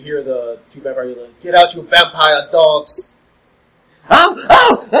 Alright, and you hear the 2 vampires like, "Get out, you vampire dogs!"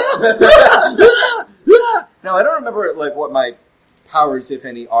 Now I don't remember like what my powers, if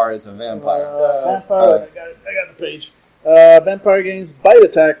any, are as a vampire. Vampire. I got the page. Vampire gains bite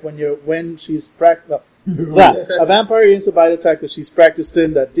attack when she's practiced. A vampire gains a bite attack that she's practiced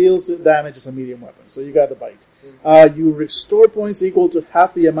in that deals damage as a medium weapon. So you got the bite. You restore points equal to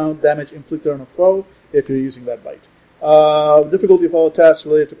half the amount damage inflicted on a foe if you're using that bite. Difficulty of all tasks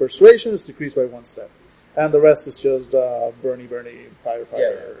related to persuasion is decreased by 1 step. And the rest is just burny, fire.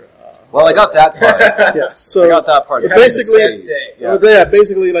 Well, I got that part. Yeah, so I got that part. basically, Yeah.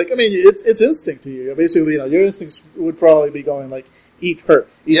 like, I mean, it's instinct to you. Basically, your instincts would probably be going like, eat her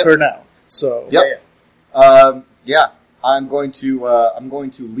now. So, I'm going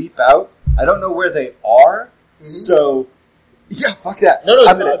to leap out. I don't know where they are, so fuck that. No,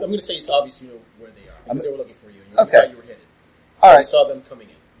 I'm going to say it's obvious you know where they are because they were looking for you. And you thought you were headed. All right. You saw them coming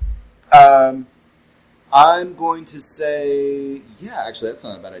in. I'm going to say, actually, that's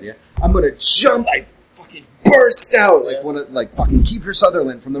not a bad idea. I'm going to jump. I fucking burst out like fucking Kiefer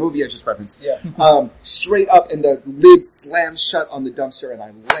Sutherland from the movie I just referenced. Yeah. Straight up, and the lid slams shut on the dumpster, and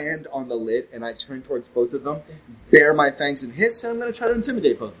I land on the lid, and I turn towards both of them, bare my fangs and hiss, and I'm going to try to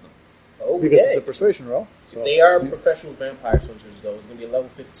intimidate both of them. Okay. because it's a persuasion roll. So. They are professional vampire hunters, though. It's going to be a level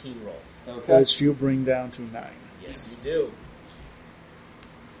 15 roll. Okay. Which you bring down to 9. Yes, you do.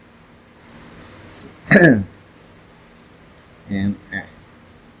 And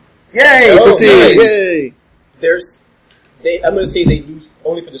yay! Oh, 15! nice. Yay! I'm going to say they lose,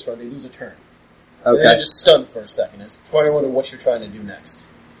 only for this run, they lose a turn. Okay. They're just stunned for a second. It's trying to wonder what you're trying to do next.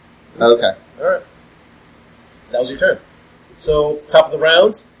 Okay. Alright. That was your turn. So, top of the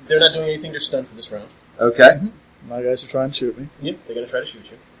round, they're not doing anything, they're stunned for this round. Okay. My guys are trying to shoot me. Yep, they're going to try to shoot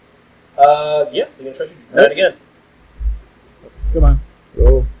you. They're going to try to shoot you. Try it again. Come on.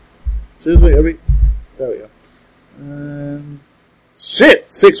 Roll. Seriously, there we go.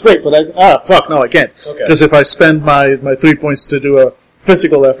 Shit! 6, wait, but fuck, no, I can't. Okay. Because if I spend my 3 points to do a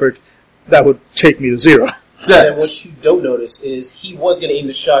physical effort, that would take me to 0. And what you don't notice is he was going to aim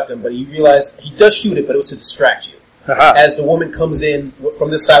the shotgun, but you realize he does shoot it, but it was to distract you. As the woman comes in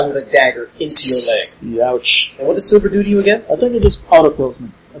from this side with a dagger into your leg. Ouch. And what does Silver do to you again? I think it just auto-kills me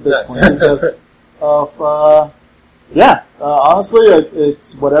at this Nice. point because of, honestly,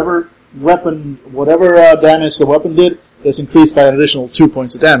 it's whatever damage the weapon did is increased by an additional 2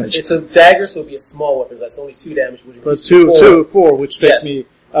 points of damage. It's a dagger, so it'll be a small weapon. That's only 2 damage, which But increases 4, which takes Yes. me...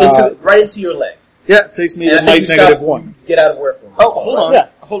 right into your leg. Yeah, it takes me And to I might think you negative stop, 1. Get out of where from. Oh, hold on. Yeah.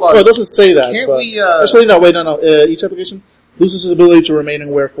 Hold on. Well, it doesn't say that. Can't but we, actually, no, wait, no. Each application loses its ability to remain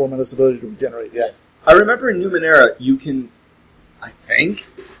in wear form and this ability to regenerate. Yeah. I remember in Numenera, you can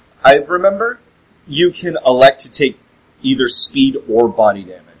elect to take either speed or body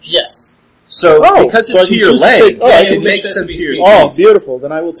damage. Yes. So, because so it's to you your choose to leg, take- it it makes makes sense to your Oh, speed. beautiful.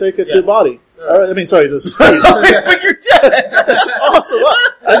 Then I will take it to body. I mean, sorry, just But you're dead! That's awesome.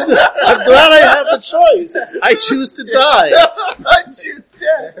 I'm glad I have the choice. I choose to die. I choose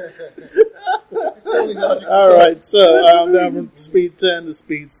dead. All right, so I'm down from speed 10 to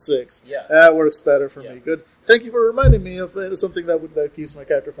speed 6. Yes. That works better for Yeah. me. Good. Thank you for reminding me of something that keeps my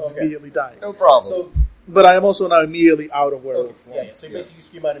character from immediately dying. No problem. So, But I am also now immediately out of werewolf form. So basically you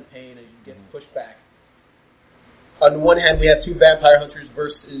scream out in pain and you get pushed back. On the one hand, we have 2 vampire hunters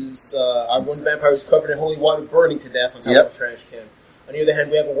versus our one vampire who's covered in holy water burning to death on top of a trash can. On the other hand,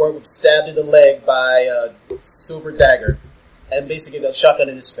 we have a werewolf stabbed in the leg by a silver dagger and basically a shotgun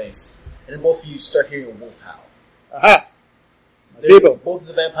in his face. And then both of you start hearing a wolf howl. Aha! People. Both of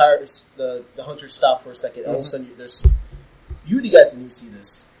the vampires, the hunters stop for a second. All of a sudden, the guys didn't even see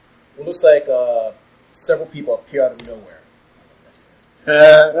this. It looks like several people appear out of nowhere.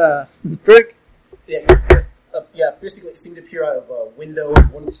 Drink. Basically seem to appear out of windows.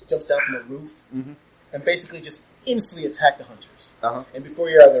 One jumps down from a roof and basically just instantly attack the hunters. Uh-huh. And before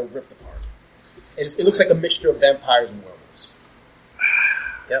you're out, they're ripped apart. It looks like a mixture of vampires and werewolves.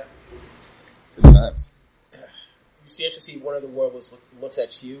 Yep. Good times. You actually see one of the werewolves looks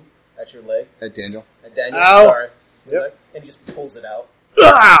at you, at your leg, Hey, Daniel. at Daniel. Ow. Sorry, Yep. leg, and he just pulls it out.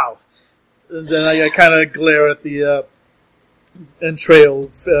 Ow! And then I kind of glare at the entrails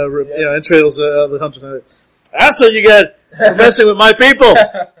of the hunters. That's what you get for messing with my people.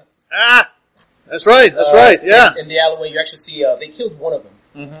 That's right. Yeah. In the alleyway, you actually see they killed one of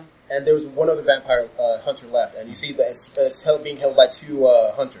them, and there was one other vampire hunter left, and you see that it's being held by 2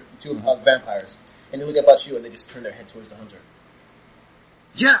 vampires, and they look up at you, and they just turn their head towards the hunter.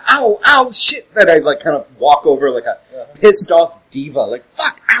 Yeah, ow, shit. Then I kind of walk over like a pissed off diva, like,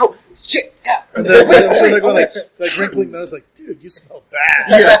 fuck, ow, shit, yeah. And then, I'm sure they're going like wrinkling nose, like, dude, you smell bad.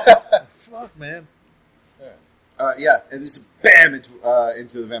 Yeah. Fuck, man. Yeah, and just bam into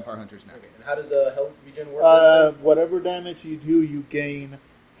the vampire hunter's neck. Okay. And how does the health regen work? Whatever damage you do, you gain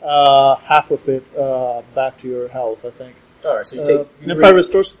half of it back to your health, I think. Alright, so you take... Vampire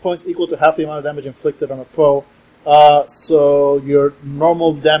restores points equal to half the amount of damage inflicted on a foe. So your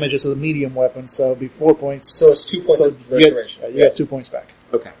normal damage is a medium weapon, so it'll be 4 points. So it's 2 points of restoration. You get 2 points back.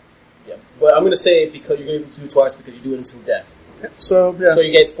 Okay. Yeah. But I'm going to say because you're going to do it twice because you do it until death. Okay. So, yeah. So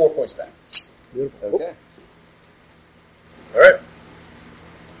you get 4 points back. Beautiful. Okay. Alright.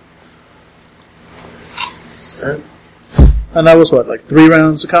 And that was what, like 3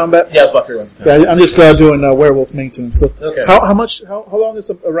 rounds of combat? Yeah, it was about 3 rounds. Yeah, I'm just doing werewolf maintenance. So Okay. how long is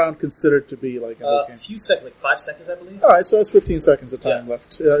a round considered to be like in this A game? few seconds, like 5 seconds, I believe. Alright, so that's 15 seconds of time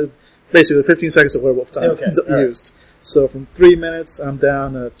left. Basically 15 seconds of werewolf time used. So from 3 minutes, I'm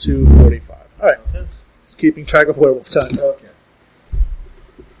down to 2:45. Alright. Okay. Just keeping track of werewolf time. Okay.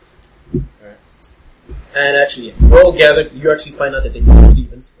 Alright. And actually, we're all gathered. You actually find out that they found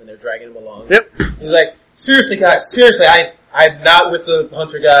Stevens, and they're dragging him along. Yep. He's like, seriously, guys, seriously, I'm not with the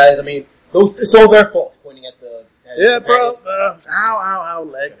hunter guys. I mean, it's all their fault. Pointing at the... Yeah, bro. Ow,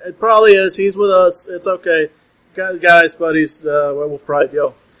 leg. It probably is. He's with us. It's okay. Guys, buddies, werewolf pride,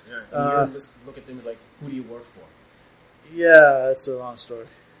 yo. Yeah, and you just look at them and like, who do you work for? Yeah, it's a long story.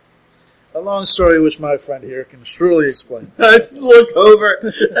 A long story which my friend here can truly explain. I just look over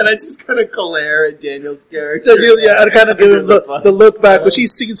and I just kind of glare at Daniel's character. Yeah, I kind of give him the look back, which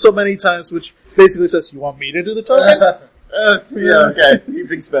he's seen so many times, which basically says, "You want me to do the talking?" Yeah, okay. He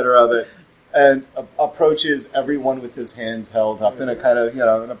thinks better of it. And approaches everyone with his hands held up in a kind of,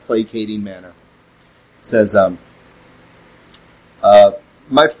 in a placating manner. Says,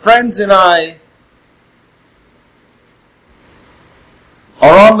 my friends and I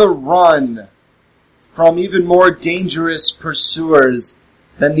are on the run from even more dangerous pursuers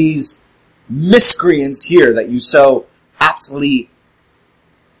than these miscreants here that you so aptly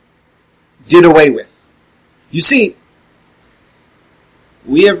did away with. You see,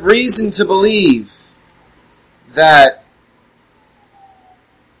 we have reason to believe that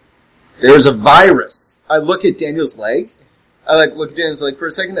there's a virus. I look at Daniel's leg. I look at Daniel's leg for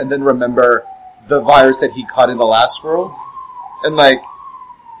a second and then remember the virus that he caught in the last world. And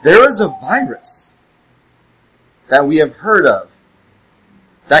there is a virus that we have heard of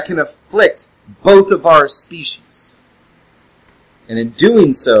that can afflict both of our species. And in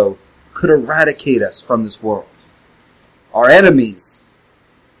doing so, could eradicate us from this world. Our enemies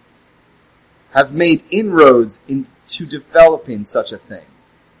have made inroads into developing such a thing.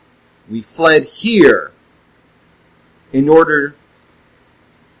 We fled here in order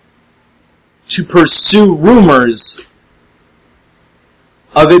to pursue rumors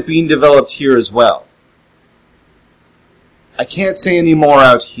of it being developed here as well. I can't say any more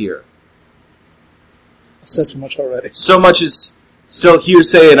out here. I said too much already. So much is still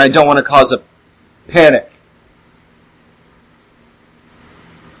hearsay and I don't want to cause a panic.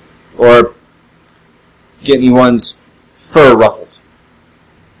 Or get anyone's fur ruffled.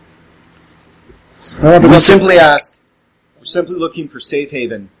 We're simply looking for safe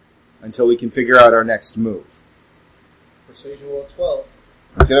haven until we can figure out our next move. Persuasion roll 12.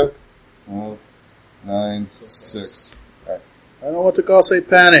 Okay. 12, 9, 6. All right. I know what to call a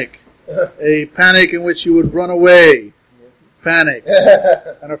panic. A panic in which you would run away. Panicked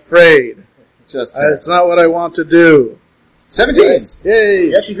and afraid. It's not what I want to do. 17! Nice. Yay!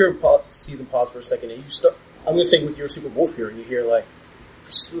 You actually see them pause for a second, and you start. I'm going to say with your super wolf here, and you hear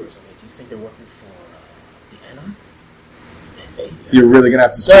pursuers. I mean, do you think they're working for the Anarch? You're really gonna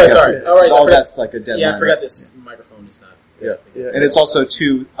have to speak up. Sorry. All right. All that's like a deadline. Yeah, I forgot this microphone is not. Yeah. And it's also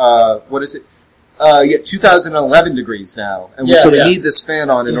what is it? 2011 degrees now, and we need this fan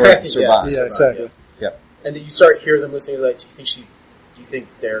on in order to survive. Yeah, exactly. Yes. Yep. And then you start hearing them listening. Like, do you think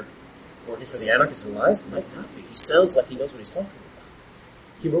they're working for the Anarchist Alliance? Might not be. He sounds like he knows what he's talking about.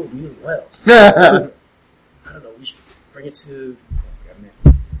 He wrote really well. I don't know. We should bring it to.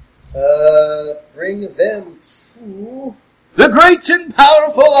 Bring them to the great and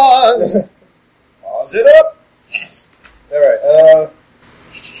powerful Oz. Pause it up. All right.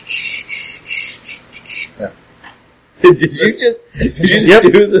 Did you just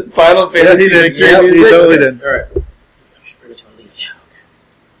do the Final Fantasy victory he music? totally did. All right. Bring it to our leader. Yeah. Okay.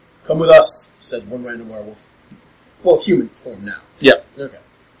 Come with us, said one random werewolf. Well, human form now. Yep. Okay.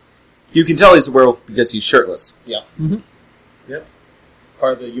 You can tell he's a werewolf because he's shirtless. Yeah. Mm-hmm. Yep.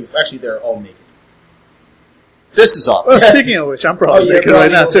 Part of the youth. Actually, they're all naked. This is awful. Well, speaking of which, I'm probably naked right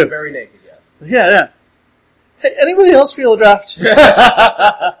now too. Very naked. Yes. Yeah. Hey, anybody else feel a draft?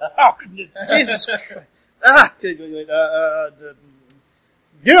 Oh, Jesus Christ.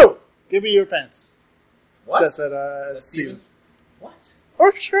 You! Give me your pants. What? Says that, That's Stevens. What?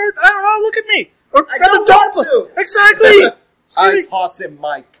 Or shirt, I don't know, look at me. Or I grab don't a want donut. to. Exactly. I toss him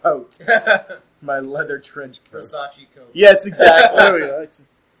my coat. My leather trench coat. Versace coat. Yes, exactly. There we go.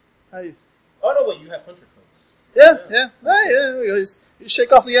 Oh no, wait, you have hunter coats. Yeah. There we go. You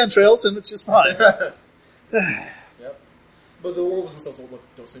shake off the entrails and it's just fine. Yep. But the wolves themselves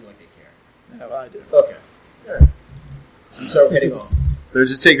don't seem like they care. Yeah, well, I do. Okay. Alright. You start heading off. They're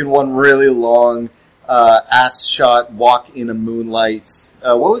just taking one really long, ass shot walk in a moonlight.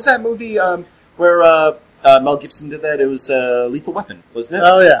 What was that movie, where, Mel Gibson did that? It was, Lethal Weapon, wasn't it?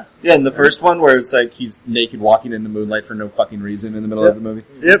 Oh, yeah. Yeah, in the first one where it's like he's naked walking in the moonlight for no fucking reason in the middle of the movie.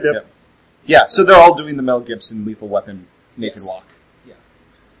 Yep. Yeah, so they're all doing the Mel Gibson Lethal Weapon naked walk. Yeah.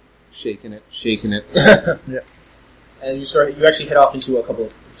 Shaking it. Yeah. And you actually head off into a couple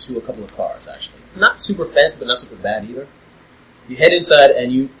of cars, actually. Not super fast, but not super bad either. You head inside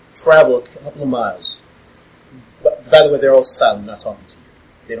and you travel a couple of miles. But, by the way, they're all silent, not talking to you.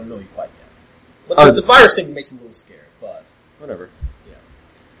 They don't know you quite yet. But the virus thing makes them a little scared, but... Whatever. Yeah.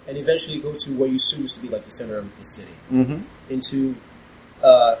 And eventually go to what you assume is to be like the center of the city. Mm-hmm. Into,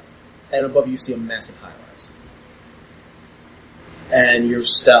 and above you see a massive high-rise. And you're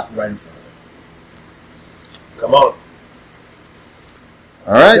stopped right in front of it. Come on.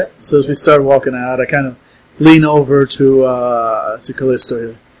 Alright. So as we start walking out, I kind of lean over to Callisto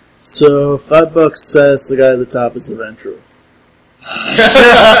here. So $5 says the guy at the top is a Ventru.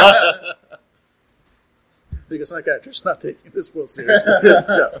 Because my character's not taking this world seriously.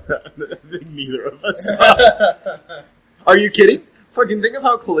 No, neither of us are. Are you kidding? Fucking think of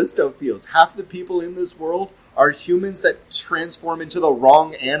how Callisto feels. Half the people in this world are humans that transform into the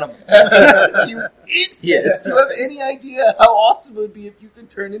wrong animal. You idiots! You have any idea how awesome it would be if you could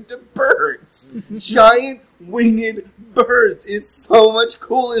turn into birds? Giant winged birds. It's so much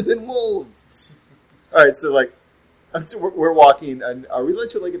cooler than wolves. Alright, so like, we're walking, and are we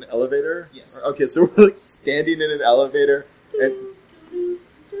like to like an elevator? Yes. Okay, so we're like standing in an elevator, and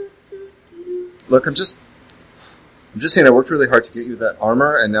look, I'm just saying I worked really hard to get you that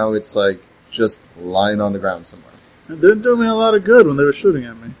armor, and now it's like just lying on the ground somewhere. They didn't do me a lot of good when they were shooting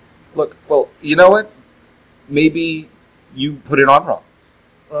at me. Look, well, you know what? Maybe you put it on wrong.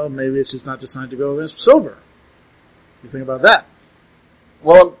 Well, maybe it's just not designed to go against silver. You think about that?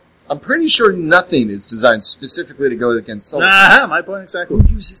 Well, I'm pretty sure nothing is designed specifically to go against silver. Nah, my point exactly.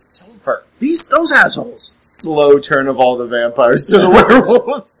 Who uses silver? Those assholes. Slow turn of all the vampires to the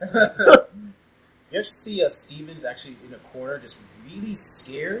werewolves. You actually see Stevens actually in a corner, just really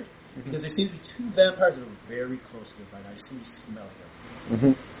scared, because there seems to be two vampires that are very close to him right now. You seem to be smelling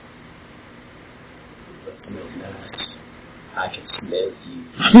him. That smells nice. I can smell you.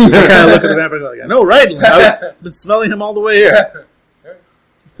 I kind of look at the vampire like, I know, right? I've been smelling him all the way here.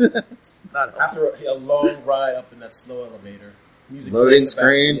 It's not After a long ride up in that slow elevator, music Loading plays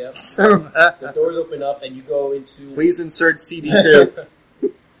in the screen. back, the doors open up and you go into... Please insert CD2.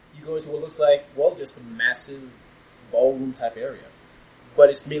 You go into what looks like, well, just a massive ballroom type area. But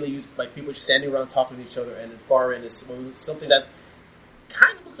it's mainly used by people just standing around talking to each other, and the far end is something that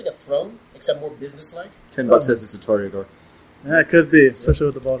kind of looks like a throne, except more business-like. $10 says it's a toreador. Yeah, it could be, especially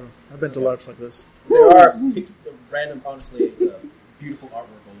with the ballroom. I've been to LARPs like this. There are random, honestly, beautiful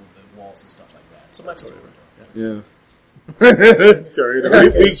artwork all over the walls and stuff like that. So that's toreador. Yeah.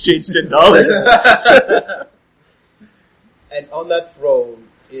 Toreador. We exchanged $10. And on that throne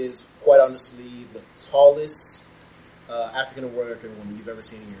is, quite honestly, the tallest African-American woman you've ever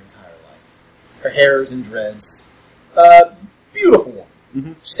seen in your entire life. Her hair is in dreads. Beautiful woman.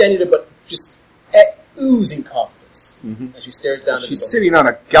 Mm-hmm. Standing there, but just oozing confidence. Mm-hmm. As she stares down at She's sitting on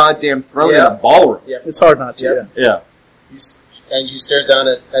a goddamn throne in a ballroom. Yeah. It's hard not to, Yeah. And she stares down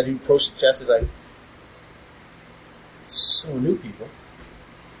as you approach the chest, is like, so new people.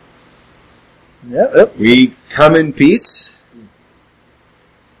 Yep. We come in peace.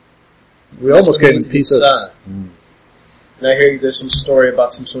 We almost came in pieces. And I hear there's some story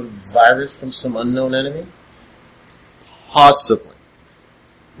about some sort of virus from some unknown enemy. Possibly.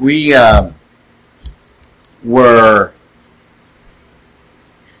 We, were...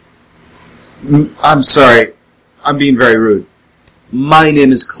 I'm sorry. I'm being very rude. My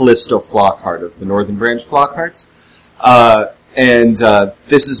name is Callisto Flockhart of the Northern Branch Flockharts. And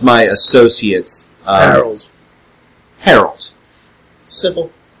this is my associate, Harold.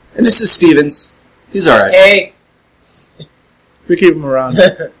 Simple. And this is Stevens. He's alright. Hey! We keep him around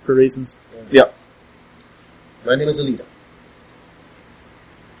for reasons. Yep. My name is Alita.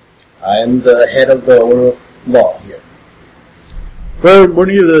 I am the head of the Order of Law here. We're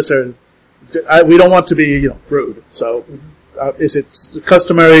new to this area. We don't want to be, rude. So, is it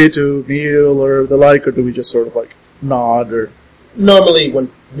customary to kneel or the like, or do we just sort of like nod or? Normally,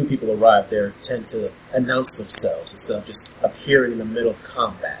 when new people arrive, they tend to announce themselves instead of just appearing in the middle of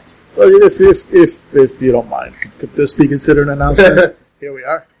combat. Well, if you don't mind, could this be considered an announcement? Here we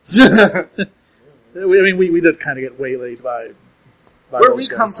are. We did kind of get waylaid by Where we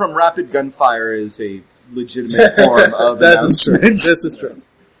come from, rapid gunfire is a legitimate form of This is true. announcement. This is true.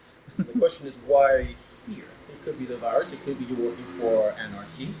 The question is, why are you here? It could be the virus. It could be you working for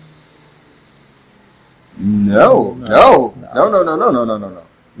Anarchy. No.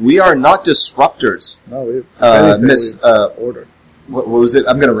 We are not disruptors. No, we Miss, order. What was it?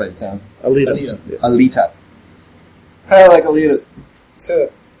 I'm going to write it down. Alita. Alita. Alita. I like Alitas.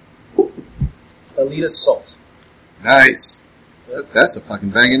 Alita Salt. Nice. That's a fucking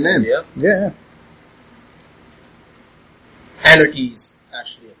banging name. Yep. Yeah. Anarchy's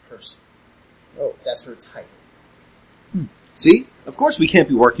actually a person. Oh. That's her title. See? Of course we can't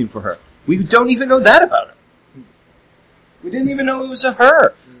be working for her. We don't even know that about her. We didn't even know it was a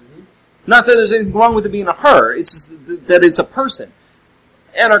her. Mm-hmm. Not that there's anything wrong with it being a her. It's just that it's a person.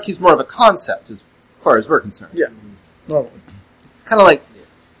 Anarchy's more of a concept as far as we're concerned. Yeah. Normally. Kind of like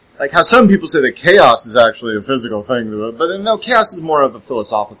how some people say that chaos is actually a physical thing, but then, no, chaos is more of a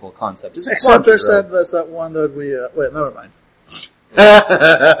philosophical concept. It's a Except quantum, there's that one that we, wait, never mind.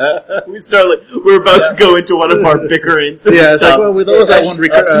 We're about to go into one of our bickerings. Yeah, it's like, well, there was that one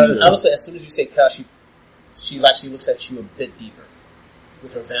As soon as you say chaos, she actually looks at you a bit deeper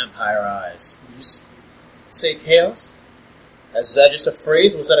with her vampire eyes. You say chaos? Is that just a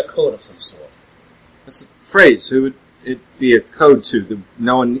phrase, or was that a code of some sort? It's a phrase. Who would it be a code to? That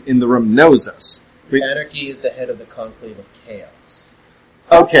no one in the room knows us. Anarchy is the head of the conclave of chaos.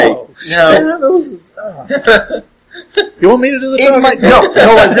 Okay. Oh, you want me to do the talking? No,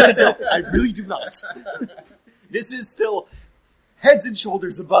 I really don't. I really do not. This is still heads and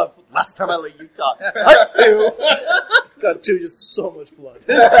shoulders above last time I let you talk. Cut two. Got to just so much blood.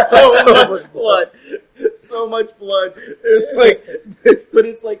 So much blood. So much blood. But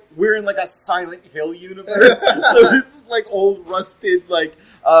it's like we're in like a Silent Hill universe. So this is like old rusted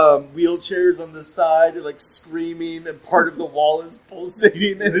wheelchairs on the side, like screaming, and part of the wall is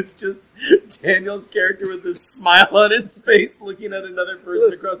pulsating, and it's just Daniel's character with this smile on his face, looking at another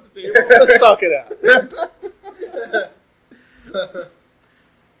person across the table. Let's talk it out.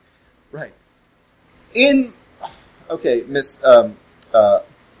 Right. Okay, Miss Alita.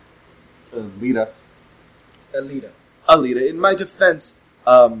 Alita, in my defense,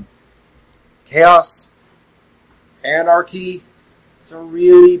 chaos, anarchy, these are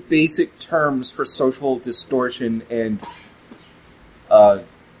really basic terms for social distortion, and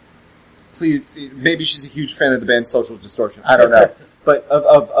please, maybe she's a huge fan of the band Social Distortion. I don't know, but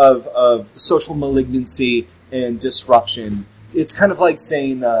of social malignancy and disruption. It's kind of like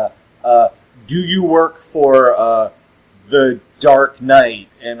saying, do you work for the Dark Knight?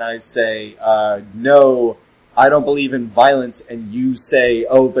 And I say, no, I don't believe in violence. And you say,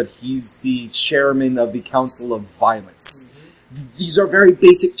 oh, but he's the chairman of the Council of Violence. Mm-hmm. These are very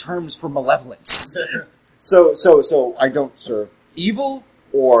basic terms for malevolence. So I don't serve evil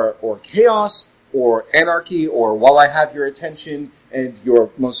or chaos or anarchy, or while I have your attention and you're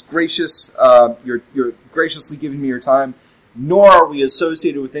most gracious, you're graciously giving me your time, nor are we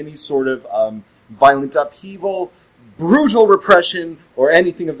associated with any sort of violent upheaval, brutal repression, or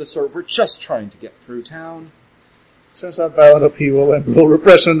anything of the sort. We're just trying to get through town. Turns out violent upheaval and brutal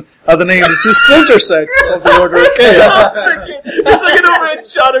repression are the names of two splinter sects of the Order of Chaos. It's like an overhead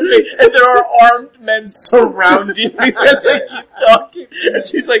shot of me, and there are armed men surrounding me as I keep talking, and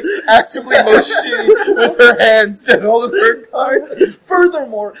she's like actively motioning with her hands and all of her cards.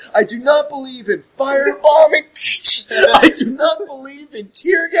 Furthermore, I do not believe in firebombing. I do not believe in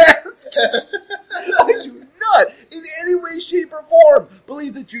tear gas. I do not, in any way, shape, or form,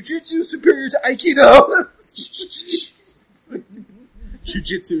 believe that jujitsu is superior to Aikido.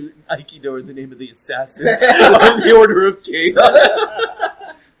 Jiu-Jitsu and Aikido are the name of the assassins of the Order of Chaos.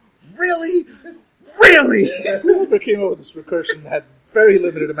 Really? Whoever came up with this recursion had very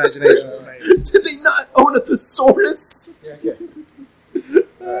limited imagination for names. Did they not own a thesaurus? Yeah,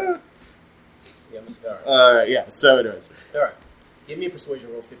 alright. Yeah, so anyways. Alright. Give me a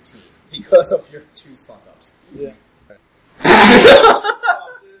persuasion roll 15 because of your two fuck-ups. Yeah.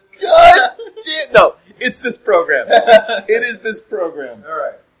 God damn. No, it's this program. It is this program.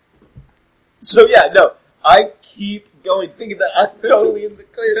 Alright. So yeah, no, I keep going thinking that I'm totally in the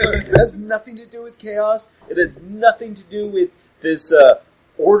clear. It has nothing to do with chaos. It has nothing to do with this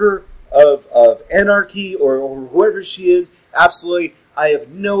order of anarchy or whoever she is. Absolutely, I have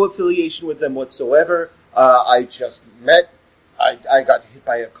no affiliation with them whatsoever. I just met I got hit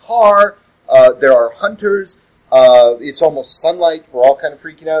by a car. There are hunters. It's almost sunlight. We're all kind of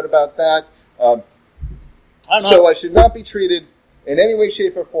freaking out about that. So I should not be treated in any way,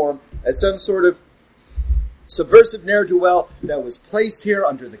 shape, or form as some sort of subversive ne'er-do-well that was placed here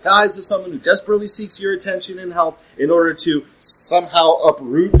under the guise of someone who desperately seeks your attention and help in order to somehow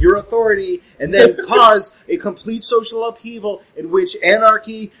uproot your authority and then cause a complete social upheaval in which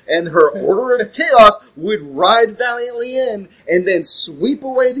anarchy and her order of chaos would ride valiantly in and then sweep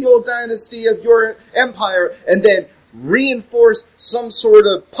away the old dynasty of your empire and then reinforce some sort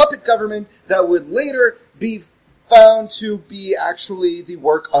of puppet government that would later be found to be actually the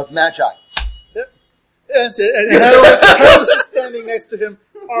work of magi. Yes, and Harold is just standing next to him,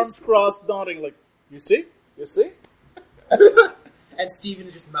 arms crossed, nodding like, you see? You see? And Steven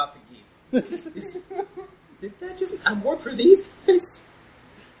is just mouthing geek. Did that just... I work for these guys?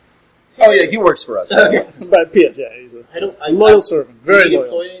 Oh yeah, he works for us. But P.S., yeah, he's a loyal servant. Very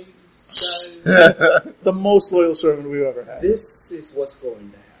loyal. The most loyal servant we've ever had. This is what's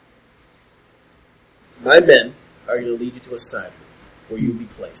going to happen. My men are going to lead you to a side room where you'll be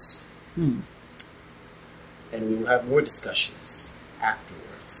placed. And we will have more discussions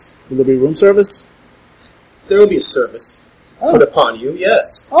afterwards. Will there be room service? There will be a service put upon you,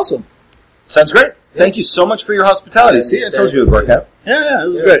 yes. Awesome. Sounds great. Thank you so much for your hospitality. See, I told you it would work out. Yeah,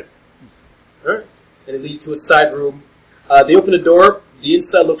 this is great. All right. And it leads to a side room. They open the door. The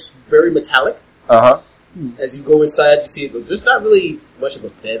inside looks very metallic. As you go inside, you see it. There's not really much of a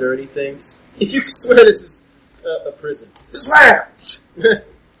bed or anything. You swear this is a prison. Swear!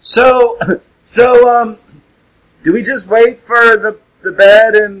 So, do we just wait for the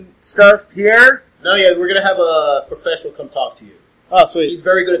bed and stuff here? No, yeah, we're going to have a professional come talk to you. Oh, sweet. He's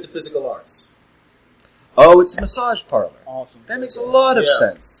very good at the physical arts. Oh, it's a massage parlor. Awesome. That makes a lot of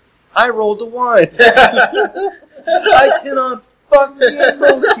sense. I rolled a 1. I cannot fucking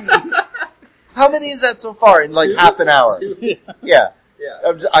monkey. How many is that so far in like half an hour? 2. Yeah.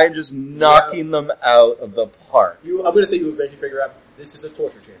 Yeah. I'm just knocking them out of the park. I'm going to say you eventually figure out this is a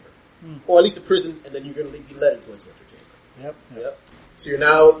torture chamber. Or at least a prison, and then you're going to be led into a torture chamber. Yep. So you're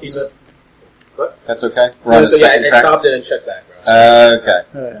now in a... What? That's okay? We're on a second track. I stopped it and checked back, bro.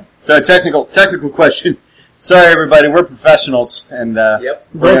 Okay. So technical question. Sorry, everybody. We're professionals, and Yep.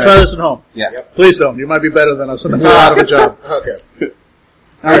 Don't try this at home. Yeah. Yep. Please don't. You might be better than us, and then we're out of a job. Okay.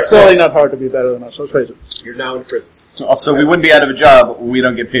 It's totally not hard to be better than us. Let's face it. You're now in prison. Also, we wouldn't be out of a job. We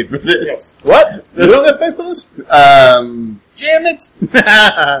don't get paid for this. What? You don't get paid for this? Damn it!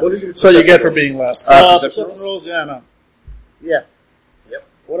 What are your So you get for being last. Perception Perception rolls? Yeah, no. Yeah. Yep.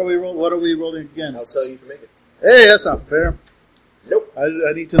 What are we rolling against? I'll tell you if you make it. Hey, that's not fair. Nope.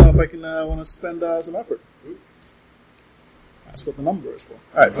 I need to know if I can want to spend some effort. That's what the number is for.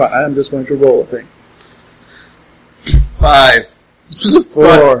 Alright, fine. I am just going to roll a thing. 5.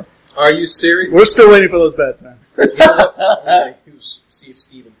 4. Are you serious? We're still waiting for those bets, man. You know what? I'm going to see if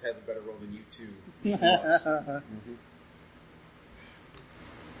Stevens has a better roll than you two.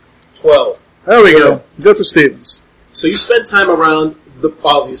 12. There we go. Good for Stevens. So you spend time around the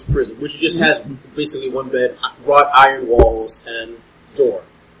obvious prison, which just has basically one bed, wrought iron walls, and door.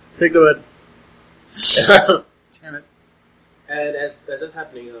 Take the bed. Damn it. And as that's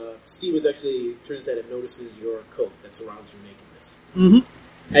happening, Stevens actually turns his head and notices your coat that surrounds your nakedness.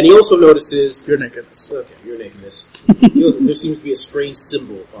 Mm-hmm. And he also notices... Your nakedness. Okay, your nakedness. There seems to be a strange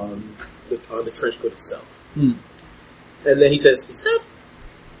symbol on the trench coat itself. Hmm. And then he says, Is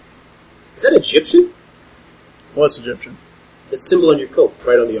that Egyptian? What's Egyptian? That symbol on your coat,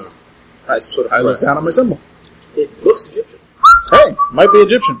 right on the arm. Right, sort of I look down at my symbol. It looks Egyptian. Hey, might be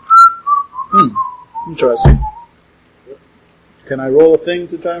Egyptian. Interesting. Can I roll a thing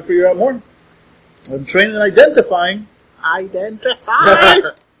to try and figure out more? I'm trained in identifying.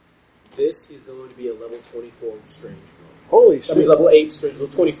 This is going to be a level 24 strange roll. Holy shit. I mean, level 8 strange roll,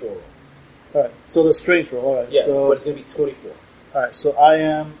 24 roll. Alright, so the strange roll. Alright, Yes, so, but it's going to be 24. Alright, so I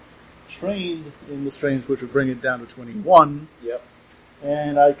am trained in the strange, which would bring it down to 21. Yep.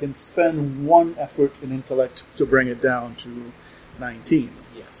 And I can spend 1 effort in intellect to bring it down to 19.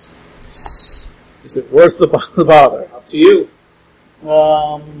 Yes. Is it worth the bother? Up to you. Do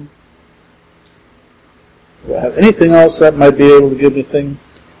I have anything else that might be able to give me a thing?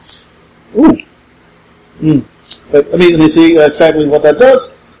 Ooh. But let me see exactly what that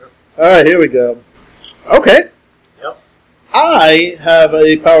does. Alright, here we go. Okay. Yep. I have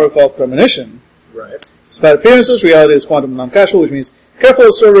a power called premonition. Right. Despite appearances, reality is quantum non-casual, which means careful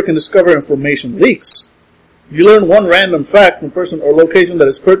observer can discover information leaks. You learn one random fact from a person or location that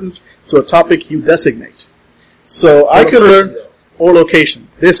is pertinent to a topic you designate. So I can learn... Or location.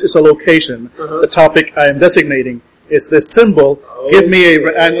 This is a location. The topic I am designating It's this symbol. Give me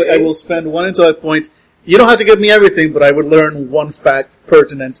I will spend 1 intellect point. You don't have to give me everything, but I would learn one fact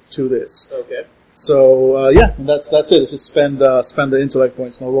pertinent to this. Okay. So, that's it. It's just spend the intellect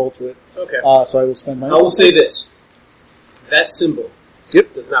points, no roll to it. Okay. So I will spend my... I will say this. That symbol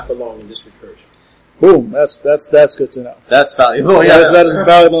Yep. does not belong in this recursion. Boom. That's good to know. That's valuable. That is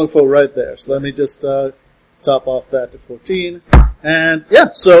valuable info right there. So let me just top off that to 14. And like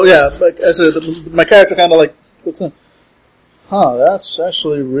I said, my character kind of like puts in, that's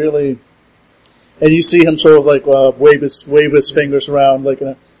actually really. And you see him sort of like wave his fingers around like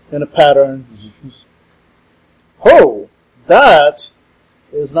in a pattern. Mm-hmm. Oh, that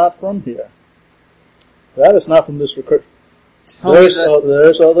is not from here. That is not from this recursion.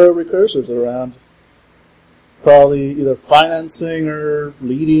 There's other recursors around. Probably either financing or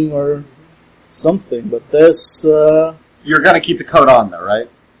leading or something, but this... You're gonna keep the coat on though, right?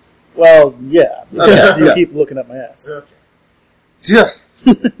 Well, yeah. Because Okay. you keep looking at my ass. Okay. Yeah.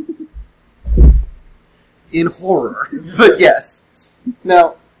 In horror. But yes.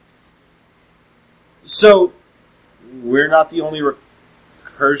 Now, so, we're not the only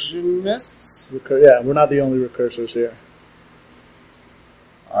recursionists? We're not the only recursors here.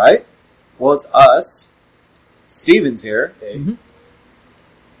 Alright. Well, it's us. Steven's here. Okay. Mm-hmm.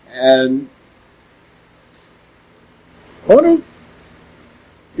 And...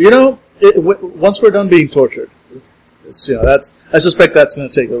 once we're done being tortured, I suspect that's going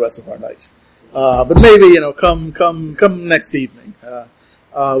to take the rest of our night. But maybe, come next evening.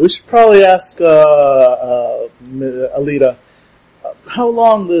 We should probably ask, Alita, how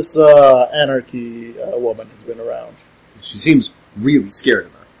long this, anarchy, woman has been around. She seems really scared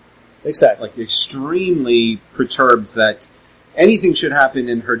of her. Exactly. Like, extremely perturbed that anything should happen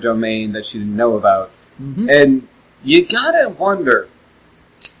in her domain that she didn't know about. Mm-hmm. And you gotta wonder.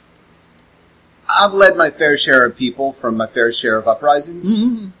 I've led my fair share of people from my fair share of uprisings.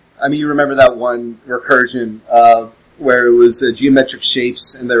 Mm-hmm. I mean, you remember that one recursion, where it was geometric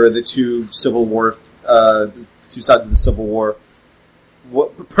shapes and there were the two Civil War, the two sides of the Civil War.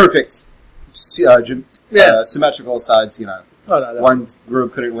 Perfect. Symmetrical sides, one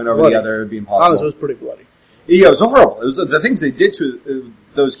group couldn't win over bloody. the other, it'd be impossible. Honestly, it was pretty bloody. Yeah, it was horrible. It was the things they did to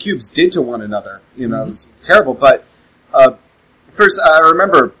those cubes did to one another. It was terrible. But first, I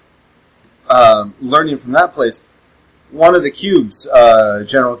remember learning from that place. One of the cubes,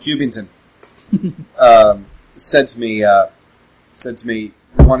 General Cubington, said to me, "You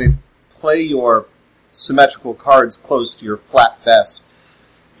want to play your symmetrical cards close to your flat vest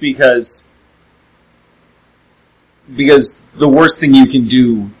because the worst thing you can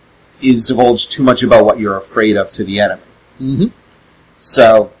do is divulge too much about what you're afraid of to the enemy." Mm-hmm.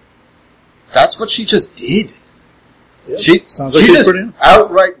 So, that's what she just did. Yeah, She sounds like she she's just pretty...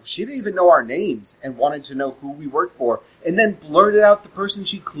 outright, she didn't even know our names and wanted to know who we worked for, and then blurted out the person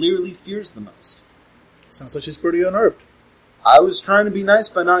she clearly fears the most. Sounds like she's pretty unnerved. I was trying to be nice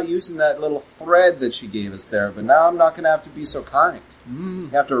by not using that little thread that she gave us there, but now I'm not going to have to be so kind. You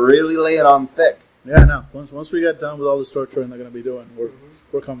have to really lay it on thick. Yeah, no. Once we get done with all this torturing they're going to be doing,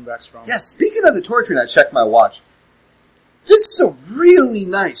 we're coming back strong. Yeah, speaking of the torturing, I checked my watch. This is a really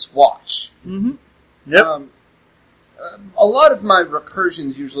nice watch. Mm-hmm. Yep. A lot of my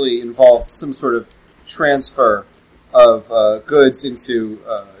recursions usually involve some sort of transfer of goods into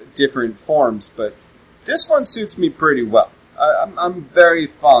different forms, but this one suits me pretty well. I'm very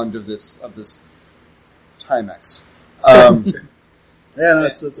fond of this Timex. Yeah, no,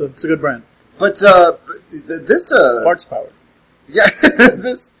 it's a good brand. But this Parts powered. yeah,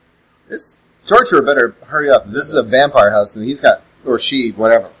 this torturer better hurry up. This is a vampire house, and he's got, or she,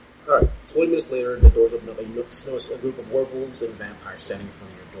 whatever. Alright, 20 minutes later, the doors open up, and you notice a group of werewolves and vampires standing in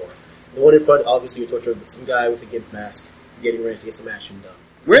front of your door. The one in front, obviously, you're tortured with some guy with a gimp mask, getting ready to get some action done.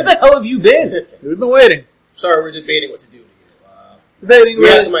 Where the hell have you been? We've been waiting. Sorry, we're debating what to do to you. Debating. We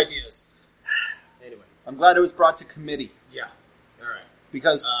have some ideas. Anyway. I'm glad it was brought to committee. Yeah. Alright.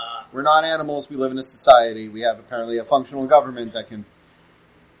 Because we're not animals, we live in a society. We have apparently a functional government that can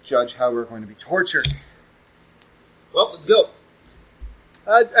judge how we're going to be tortured. Well, let's go.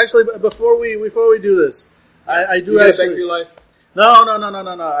 Actually, before we do this, I do You got a actually... back for your life? No.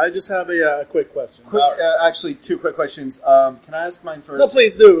 I just have a quick question. Actually, two quick questions. Can I ask mine first? No,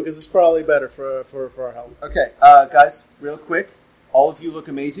 please do, because it's probably better for our health. Okay, guys, real quick. All of you look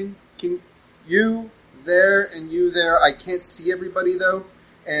amazing. Can you there and you there? I can't see everybody though.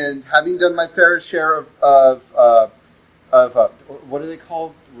 And having done my fair share of what are they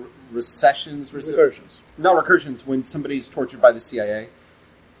called? Recessions? Recursions. Not recursions. When somebody's tortured by the CIA.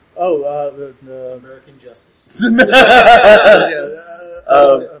 Oh, American justice.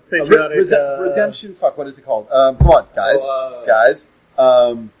 patriotic redemption. Fuck, what is it called? Come on, guys, guys.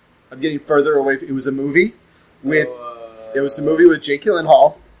 I'm getting further away. It was a movie with. It was a movie with Jake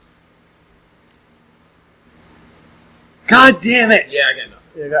Gyllenhaal. God damn it! Yeah, I got enough.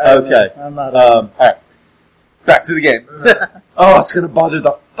 Okay. I'm not. All right. Back to the game. Oh, it's gonna bother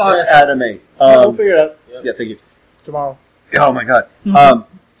the fuck out of me. We'll figure it out Yeah, thank you. tomorrow. Oh my god.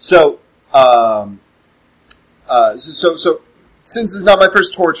 So since it's not my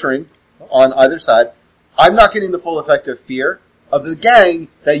first torturing on either side, I'm not getting the full effect of fear of the gang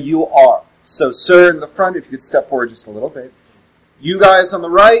that you are. So, sir, in the front, if you could step forward just a little bit. You guys on the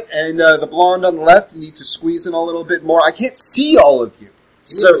right and the blonde on the left, you need to squeeze in a little bit more. I can't see all of you.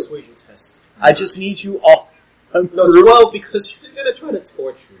 So, Persuasion test. I just need you all. No, 12 because you're gonna try to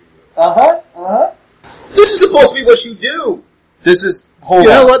torture you. This is supposed to be what you do. This is, hold You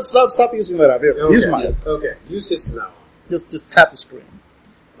on. know what? Stop using that up. Here, Okay. use mine. Okay, use his from now on. Just tap the screen.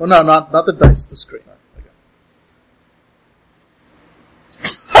 Oh no, not the dice, the screen.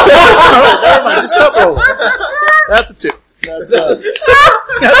 Alright, never mind. Just stop rolling. That's a 2. That's a 2.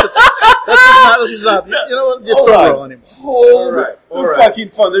 That's just not. You know what? Just don't roll anymore. Hold Alright, the alright. fucking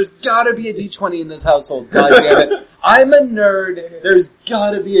phone. There's gotta be a D20 in this household. God damn it. I'm a nerd. There's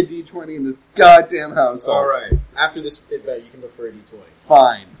gotta be a D20 in this goddamn household. Alright, after this event, you can look for a D20.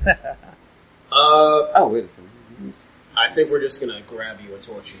 Fine. Oh, wait a second. I think we're just gonna grab you and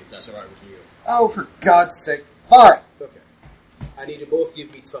torture you if that's alright with you. Oh, for God's sake. Fine. Okay. I need you both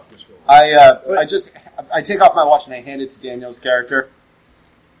give me toughness rolls. I take off my watch and I hand it to Daniel's character.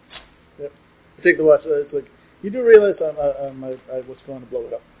 Yep. Take the watch. It's like you do realize I was going to blow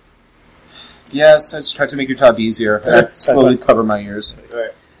it up. Yes, I just tried to make your job easier. I slowly cover my ears.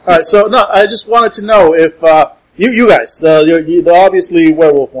 Alright. All right. So no, I just wanted to know if you guys, the obviously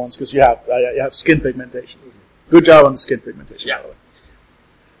werewolf ones, because you have skin pigmentation. Good job on the skin pigmentation. Yeah. By the way.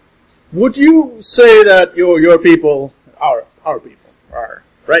 Would you say that your people, our people, are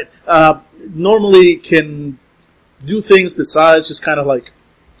right? Normally can do things besides just kind of like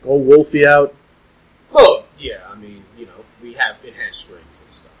go wolfy out. Well, yeah, I mean, we have enhanced strength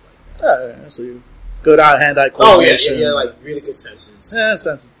and stuff like that. So you good hand-eye Oh, yeah, coordination. yeah, like really good senses. Yeah,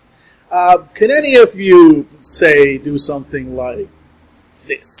 senses. Can any of you say do something like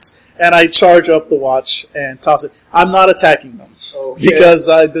this? And I charge up the watch and toss it. I'm not attacking them Okay. because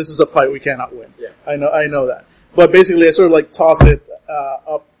this is a fight we cannot win. Yeah. I know that. But basically, I sort of like toss it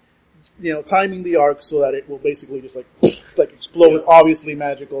up, timing the arc so that it will basically just like explode. Yeah. Obviously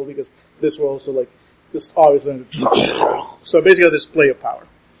magical because this will also like this obviously. So basically, a display of power.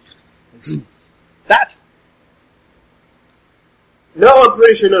 That. No, I'm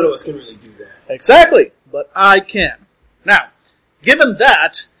pretty sure none of us can really do that. Exactly, but I can. Now, given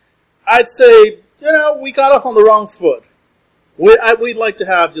that, I'd say, we got off on the wrong foot. We'd like to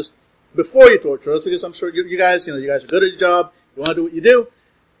have just, before you torture us, because I'm sure you guys are good at your job, you want to do what you do,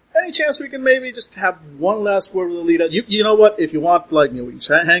 any chance we can maybe just have one last word with the leader? You know what, if you want, we can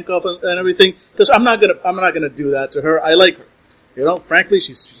try handcuff and everything, because I'm not gonna do that to her. I like her. Frankly,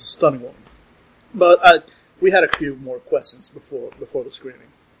 she's a stunning woman. But, we had a few more questions before the screening.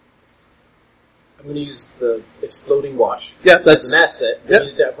 I'm going to use the exploding watch. Yeah, that's as an asset. We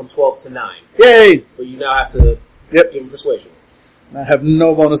needed that from 12 to 9. Yay! But you now have to give him persuasion. I have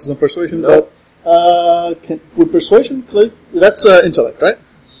no bonuses on persuasion, Nope. but with persuasion, that's intellect, right?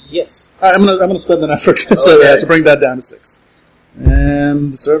 Yes. I'm gonna spend an effort to bring that down to 6.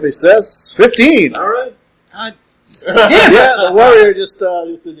 And the survey says 15. All right. Yes, the warrior just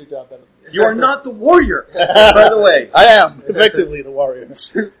did your job better. You are not the warrior, by the way. I am effectively the warrior.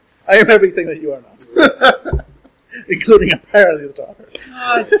 I am everything that you are not, including apparently the talker.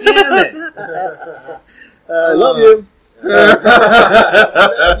 God damn it! I love you.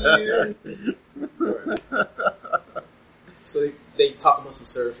 So they talk amongst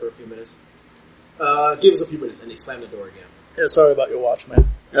themselves for a few minutes. Give us a few minutes, and they slam the door again. Yeah, sorry about your watch, man.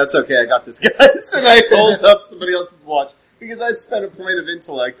 That's okay, I got this, guys. And I hold up somebody else's watch. Because I spent a point of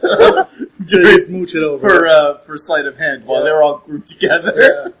intellect to just mooch it over for sleight of hand while they were all grouped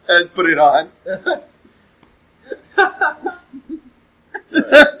together. I just put it on.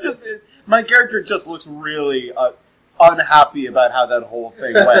 My character just looks really unhappy about how that whole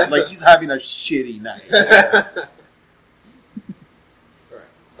thing went. Like he's having a shitty night.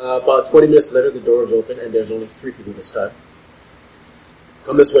 Alright. About 20 minutes later, the door is open, and there's only 3 people this time.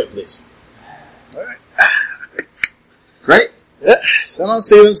 Come this way, please. Alright. Great. Yeah, come on,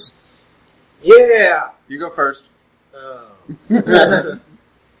 Stevens. Yeah! You go first. Oh. I'm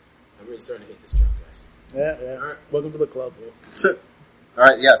really starting to hate this job, guys. Yeah. Alright. Welcome to the club.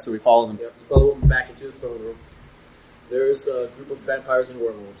 Alright, yeah, so we follow them. Yep, you follow them back into the throne room. There's a group of vampires and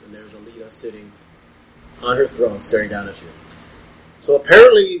werewolves, and there's Alita sitting on her throne, staring down at you. So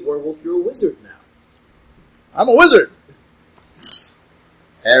apparently, werewolf, you're a wizard now. I'm a wizard.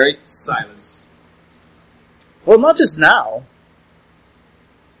 Harry? Silence. Well, not just now.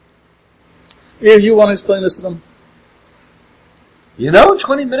 Here, you want to explain this to them?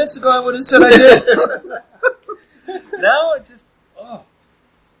 20 minutes ago I would have said I did. Now it just... Oh.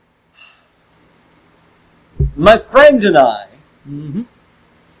 My friend and I... Mm-hmm.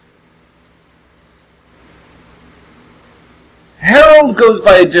 Harold goes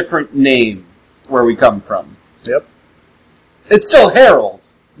by a different name where we come from. Yep. It's still Harold,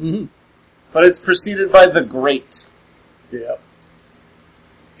 Mm-hmm. but it's preceded by the Great. Yep.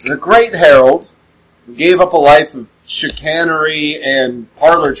 The Great Harold, who gave up a life of chicanery and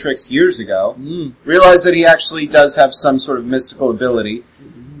parlor tricks years ago, realized that he actually does have some sort of mystical ability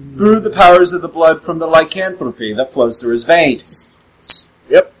through the powers of the blood from the lycanthropy that flows through his veins.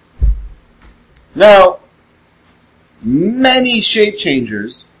 Yep. Now, many shape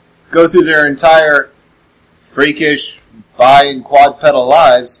changers go through their entire freakish bi- and quadpedal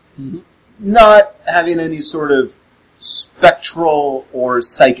lives not having any sort of spectral or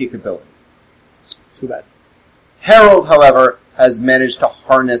psychic ability. Too bad. Harold, however, has managed to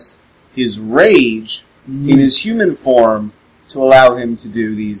harness his rage in his human form to allow him to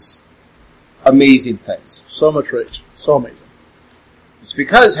do these amazing things. So much rage. So amazing. It's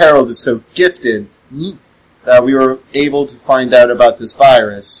because Harold is so gifted that we were able to find out about this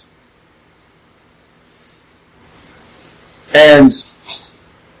virus. And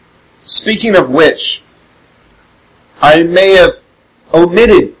speaking of which, I may have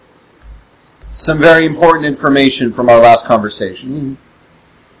omitted some very important information from our last conversation.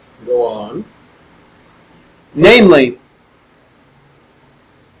 Go on. Namely,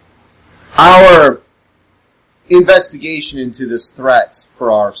 our investigation into this threat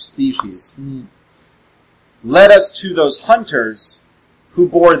for our species led us to those hunters who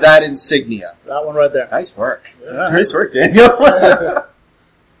bore that insignia. That one right there. Nice work. Yeah. Nice work, Daniel.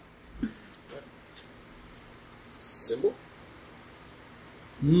 Symbol?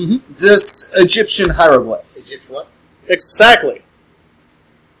 Mm-hmm. This Egyptian hieroglyph. Egypt what? Exactly.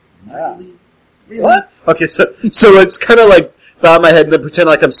 Yeah. What? Okay, so it's kind of like bow my head and then pretend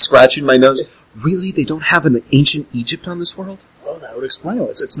like I'm scratching my nose. Really? They don't have an ancient Egypt on this world? Oh, that would explain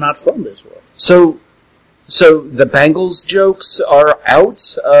it. It's not from this world. So the Bangles jokes are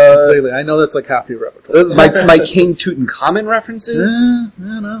out? Clearly, I know that's like half your repertoire. my King Tutankhamun references?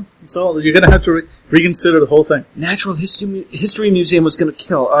 No. It's all, you're gonna have to reconsider the whole thing. Natural History Museum was gonna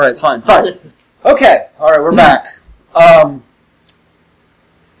kill. Alright, fine. Okay, alright, we're back.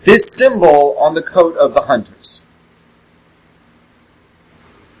 This symbol on the coat of the hunters.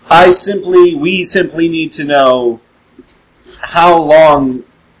 We simply need to know how long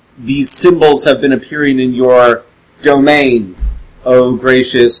these symbols have been appearing in your domain, oh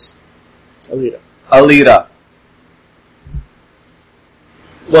gracious Alita.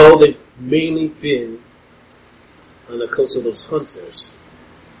 Well, they've mainly been on the coats of those hunters.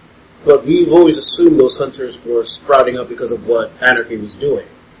 But we've always assumed those hunters were sprouting up because of what Anarchy was doing.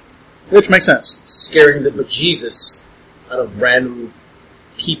 Which makes sense. Scaring the bejesus out of random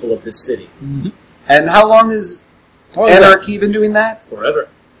people of this city. Mm-hmm. And how long has Anarchy been doing that? Forever.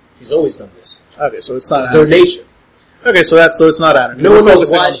 She's always done this. Okay, so it's not It's her anarchy. nature. Okay, so it's not anarchy. No one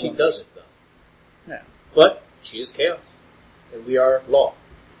knows why she does it, though. Yeah. But she is chaos. And we are law.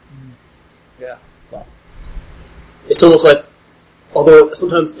 Yeah. Well. It's almost like, although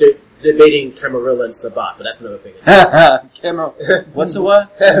sometimes they're debating Camarilla and Sabat, but that's another thing. What's a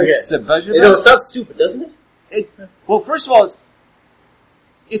what? Okay. It sounds stupid, doesn't it? Well, first of all,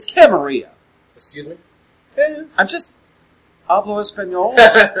 it's Camarilla. Excuse me? I'm just hablo español.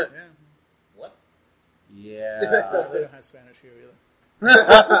 What? Yeah. They don't have Spanish here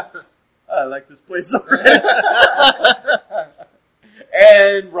either. I like this place already.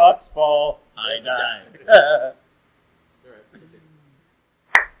 And rocks fall. I die. Alright, continue.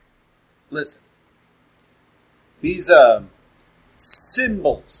 Listen. These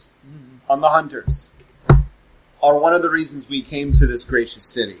symbols on the hunters are one of the reasons we came to this gracious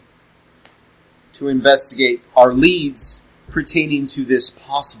city. To investigate our leads pertaining to this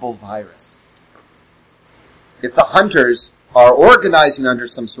possible virus. If the hunters are organizing under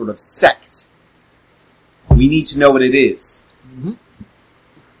some sort of sect, we need to know what it is. Mm-hmm.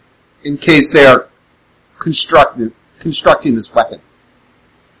 In case they are constructing this weapon.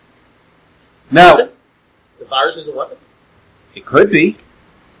 Now, The virus is a weapon? it could be.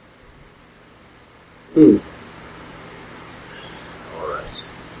 Alright.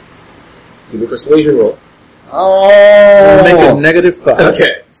 Give me a persuasion roll. Oh! Make it -5.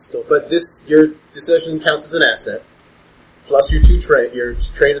 Okay. But your decision counts as an asset. Plus you're trained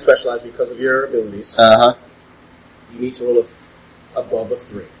and specialized because of your abilities. Uh-huh. You need to roll above a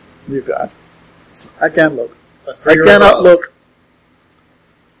 3. You got it. I can't look. A 3 I or cannot above. look.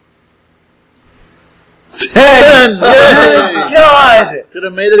 10! God! Could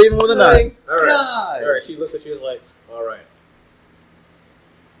have made it even with a 9. Alright. God! Alright, she looks at you and is like, alright.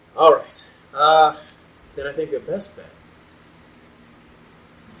 Alright. Then I think your best bet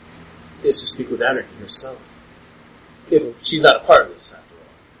is to speak with Anarchy herself. If she's not a part of this, after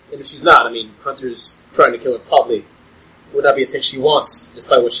all. And if she's not, I mean, Hunter's trying to kill her probably would not be a thing she wants,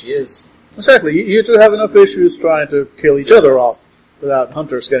 despite what she is. Exactly. You two have enough issues trying to kill each other off without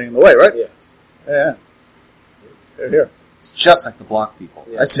hunters getting in the way, right? Yeah. Yeah. Here. It's just like the block people.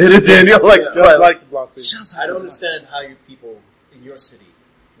 Yeah. I said it, Daniel, like, Yeah. Just like the block people. just I don't understand how you people in your city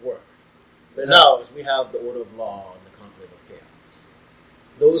work. But now, as we have the order of law and the conclave of chaos,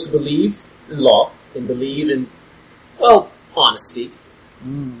 those who believe in law and believe in, well, honesty,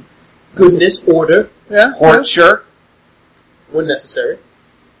 goodness, order, Yeah. torture. when necessary.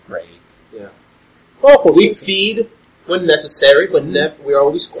 Great. Yeah. Awful. We feed when necessary, but we're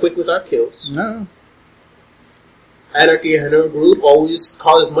always quick with our kills. No. Anarchy and her group always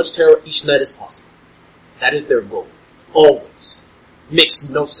cause as much terror each night as possible. That is their goal. Always. Makes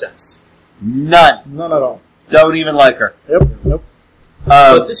no sense. None. None at all. Don't even like her. Yep. Nope.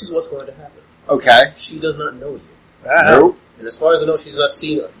 But this is what's going to happen. Okay. She does not know you. Nope. And as far as I know, she's not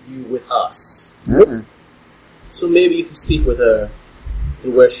seen you with us. Mm-mm. So maybe you can speak with her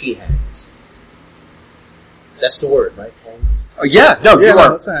through where she hangs. That's the word, right? Hangs? Oh, yeah, no, Yeah, you no, are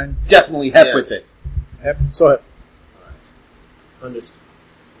that's fine. definitely hep Yes. with it. Yep. So Alright. Understood.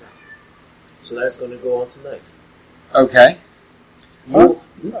 So that's going to go on tonight. Okay. You,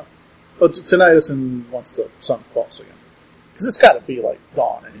 oh, tonight isn't once the sun falls again. Because it's got to be like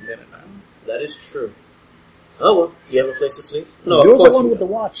dawn any minute now. That is true. Oh well, you have a place to sleep? No, You're of course the one you with the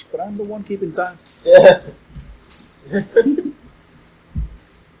don't. watch, but I'm the one keeping time.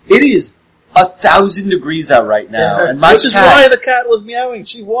 It is 1,000 degrees out right now, and my Which is why the cat was meowing.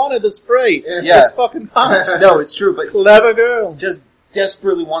 She wanted the spray. Yeah. It's fucking hot. No, it's true, but Clever girl. just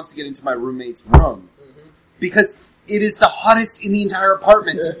desperately wants to get into my roommate's room. Because it is the hottest in the entire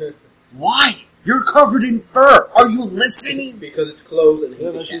apartment. Why? You're covered in fur. Are you listening? because it's closed and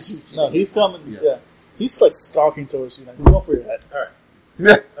he's Yeah, a cat. no, he's coming. Yeah. Yeah. He's like stalking towards you. Like, he's going for your head. Alright.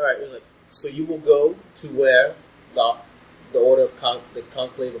 Yeah. Alright, it was like, so you will go to where the order of the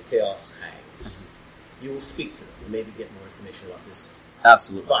conclave of chaos hangs. You will speak to them and maybe get more information about this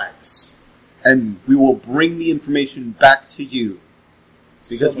Absolutely. virus. And we will bring the information back to you.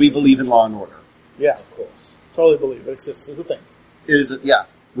 Because we believe in law and order. Yeah. Of course. Totally believe it exists. It's a thing. It is,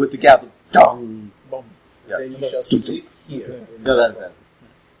 with the gavel. Dong. Boom. Yeah. Then you shall sleep here. No, that.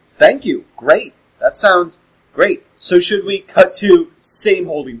 Thank you. Great. That sounds great. So should we cut to same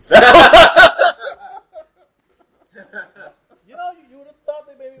holding cell? You know, you would have thought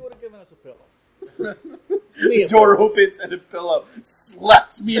they maybe would have given us a pillow. The door opens and a pillow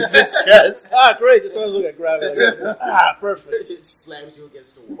slaps me in the chest. Ah, great. That's what I was looking at. Grab it. Like, ah, perfect. It slams you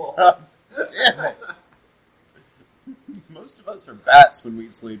against the wall. Yeah. Most of us are bats when we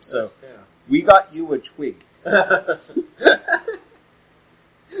sleep, so Yeah. we got you a twig.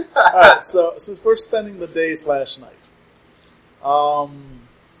 Alright, so since we're spending the day/night, I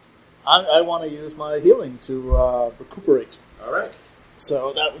want to use my healing to recuperate. Alright.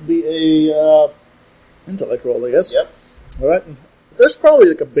 So that would be a intellect roll, I guess. Yep. Alright. There's probably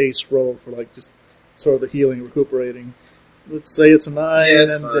like a base roll for like just sort of the healing, recuperating. Let's say it's a 9, Yeah,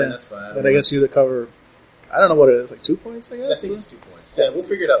 that's and fine, that's fine. and I guess you cover. I don't know what it is, like 2 points, I I guess. think it's 2 points. Yeah, we'll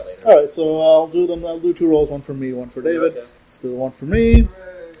figure it out later. All right, so I'll do them. I'll do 2 rolls, one for me, one for David. Okay. Let's do the one for me.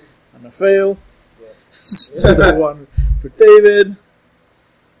 I'm gonna fail. Yeah. Let's do the one for David,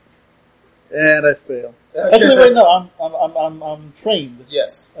 and I fail. Actually, wait, no, I'm trained.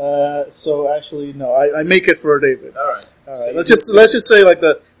 Yes. So actually, no, I make it for David. Alright. All right, let's just say like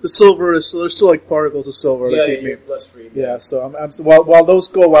the silver is there's still like particles of silver Yeah, that yeah, keep me. your bloodstream. Yeah, so I'm while those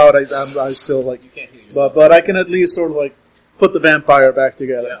go out, I still like, You can't heal yourself. but I can at least sort of like put the vampire back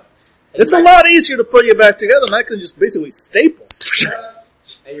together. Yeah. It's a lot easier to put you back together than I can just basically staple.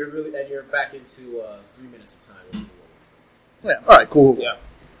 And you're back into 3 minutes of time. Yeah. All right. Cool. Yeah.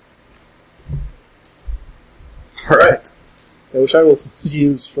 All right. Which I will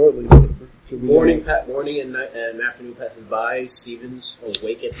use shortly. Morning and night and afternoon passes by. Steven's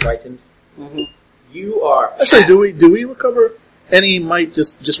awake and frightened. Mm-hmm. You are Actually, do we recover any might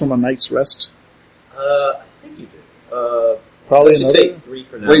just from a night's rest? I think you do. Probably Let's just say another. 3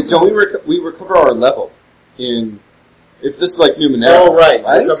 for now. Wait, don't we recover our level if this is like Numenera. Oh, right.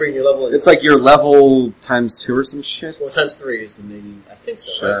 Right? You're covering your level. It's like your level times 2 or some shit. Well, times 3 is the main. I think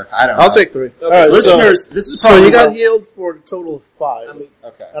so. Sure. Right? I don't know. I'll take 3. Okay. All right, Listeners, this is so probably you got where- healed for a total of 5, I mean,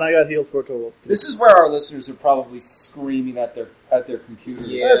 Okay. and I got healed for a total of 2. This is where our listeners are probably screaming at their computers.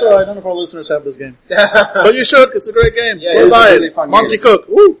 Yeah. That's all right. None of our listeners have this game, but you should, because it's a great game. Yeah, Go it's a buy really it. fun Monty game. Cook.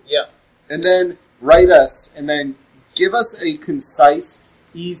 Woo! yeah. And then write us, and then give us a concise,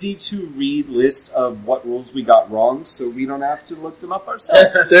 easy-to-read list of what rules we got wrong, so we don't have to look them up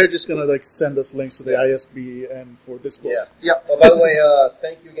ourselves. They're just gonna send us links to the ISB and for this book. Yeah. Yep. Well, by the way,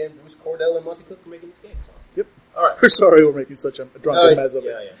 thank you again, Bruce Cordell and Monty Cook, for making this game. It's awesome. Yep. All right. We're sorry we're making such a drunken mess of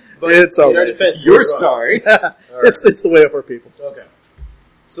it. Yeah. But It's in all our right. defense, You're we're drunk. sorry. All right. It's the way of our people. Okay.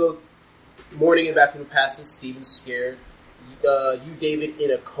 So, morning and afternoon passes. Steven's scared. You, David,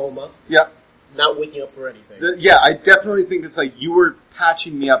 in a coma, Yep. not waking up for anything. Yeah, I definitely think it's like you were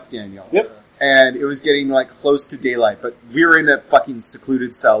patching me up, Daniel. Yep. And it was getting like close to daylight, but we're in a fucking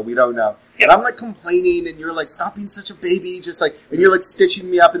secluded cell. We don't know. And I'm like complaining, and you're like, stop being such a baby, just like, and you're like stitching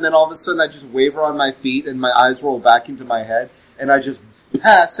me up, and then all of a sudden I just waver on my feet, and my eyes roll back into my head, and I just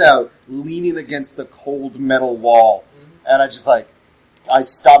pass out, leaning against the cold metal wall. And I just like, I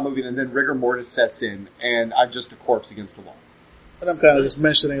stop moving, and then rigor mortis sets in, and I'm just a corpse against a wall. And I'm kind of just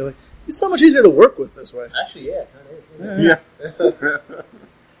mentioning, like, he's so much easier to work with this way. Actually, yeah, kind of is.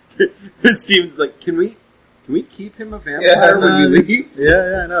 Yeah. Steven's like, can we keep him a vampire when we leave?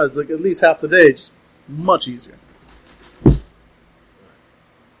 Yeah, I know. It's like at least half the day, just much easier.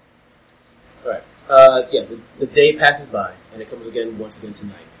 Alright. The day passes by, and it comes again once again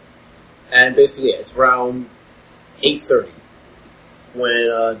tonight. And basically, yeah, it's around 8:30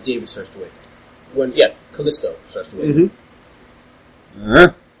 when David starts to wake up. Callisto starts to wake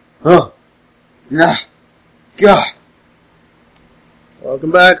up. Nah. God.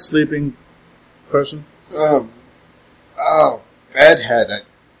 Welcome back, sleeping person. Bedhead.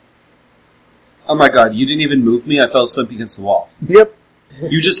 Oh my god, you didn't even move me, I fell asleep against the wall. Yep.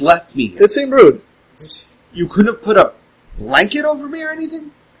 You just left me. It seemed rude. You couldn't have put a blanket over me or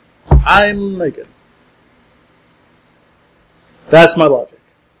anything? I'm naked. That's my logic.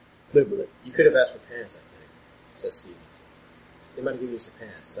 Live with it. You could have asked for pants, I think. Says Stevens. They might have given you some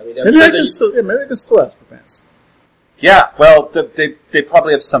pants. I mean, Maybe I can still ask for pants. Yeah, well, they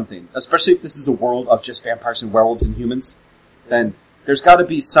probably have something. Especially if this is a world of just vampires and werewolves and humans. Then there's got to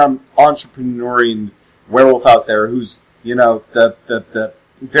be some entrepreneuring werewolf out there who's, you know, the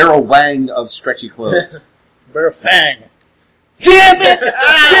Vera Wang of stretchy clothes. Bear fang. Damn it!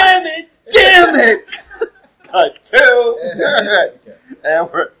 Damn it! Damn it! Cut two! And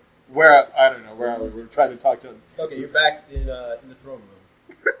we're I don't know, where are we? We're trying to talk to Okay, you're back in the throne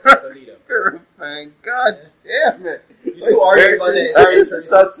room. Anita. Vera Wang. God damn it! You still arguing about that? That is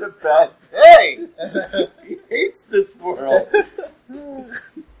such a bad day! He hates this world.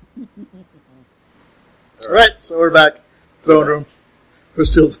 Alright, so we're back. Throne room. We're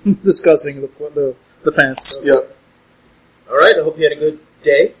still discussing the pants. Yep. Alright, I hope you had a good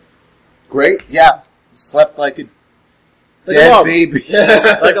day. Great, yeah. Slept like a Like a dead log. baby.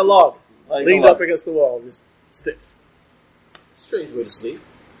 Like a log. Like a Leaned log. up against the wall, just stiff. Strange way to sleep.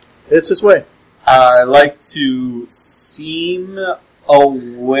 It's this way. I like to seem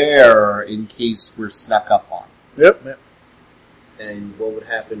aware in case we're snuck up on. Yep. And what would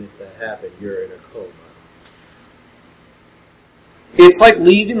happen if that happened? You're in a coma. It's like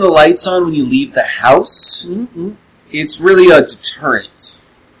leaving the lights on when you leave the house. Mm-hmm. It's really a deterrent.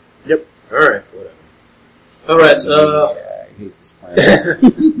 Yep. Alright, whatever. Alright, Yeah, I hate this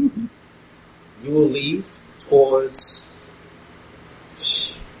plan. you will leave towards...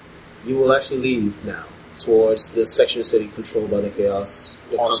 You will actually leave now towards the section of the city controlled by the Chaos,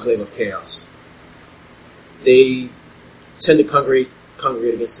 the Conclave of Chaos. They tend to congregate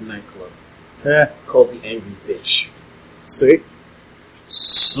against a nightclub Yeah. called the Angry Bitch. See?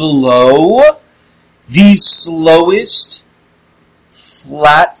 Slow. The slowest,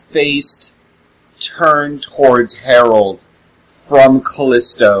 flat-faced turn towards Harold from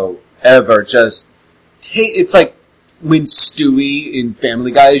Callisto ever. Just it's like when Stewie in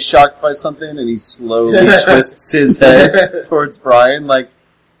Family Guy is shocked by something and he slowly twists his head towards Brian. Like,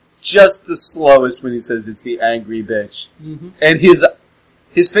 just the slowest when he says it's the angry bitch. Mm-hmm. And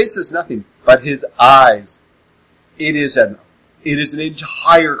his face says nothing, but his eyes, it is an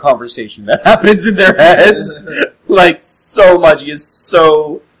entire conversation that happens in their heads. Like, so much. He is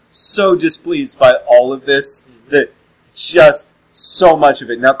so displeased by all of this that just so much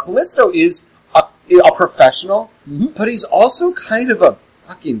of it. Now, Callisto is a professional, Mm-hmm. but he's also kind of a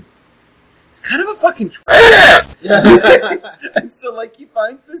fucking he's kind of a fucking tramp. And so, like, he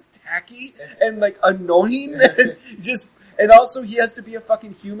finds this tacky and, like, annoying and and also he has to be a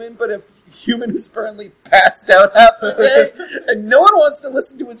fucking human, but a human who's currently passed out half the day, and no one wants to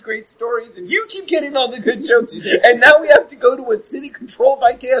listen to his great stories, and you keep getting all the good jokes, and now we have to go to a city controlled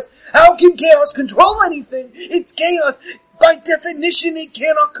by chaos. How can chaos control anything? It's chaos. By definition, it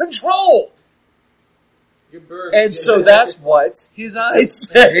cannot control. And so that's what his eyes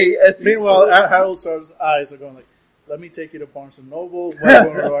say. Meanwhile, Harold Starr's eyes are going like, let me take you to Barnes & Noble. We're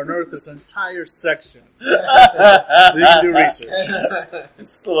going to unearth this entire section. So you can do research. It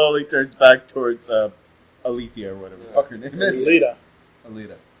slowly turns back towards Alethea or whatever the fuck her name is.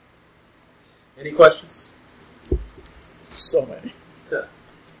 Alita. Any questions? So many.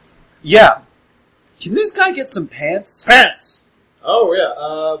 Yeah. Can this guy get some pants? Pants! Oh,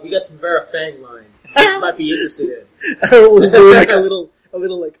 yeah. We got some Verifang line. You might be interested in. Harold was doing like a little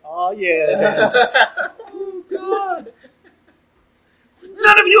like, oh yeah, pants. Oh, God.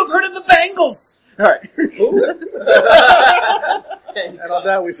 None of you have heard of the Bangles! Alright. And on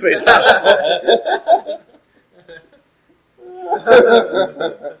that we fade out.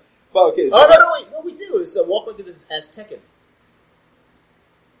 Well, okay, so no, wait. What we do is walk like this as Tekken.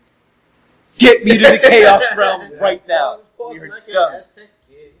 get me to the Chaos Realm right now. You're done.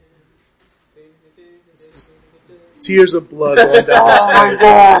 Tears of blood going down his Oh my face.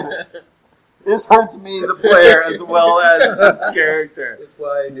 God. This hurts me, the player, as well as the character. That's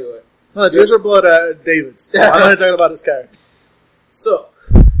why I do it. No, Tears of blood, David's. I'm not talking about his character. So,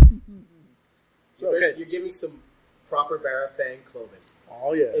 Okay. you're giving some proper Verifang clothing.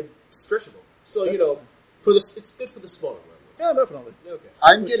 Oh yeah. It's stretchable. So, it's good for the smaller one. Yeah, definitely. Okay.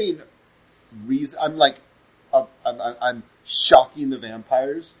 I'm getting I'm like, I'm shocking the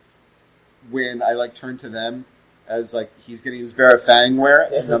vampires when I like turn to them as like he's getting his Verifang wear,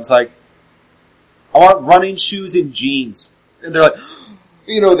 and I was like, I want running shoes and jeans, and they're like,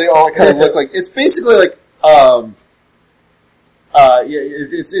 they all kind of look like it's basically like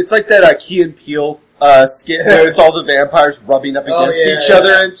it's like that Key and Peele skit where it's all the vampires rubbing up against each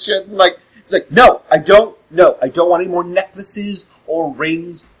other and shit. And like it's like no, I don't want any more necklaces or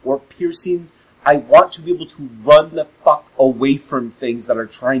rings or piercings. I want to be able to run the fuck away from things that are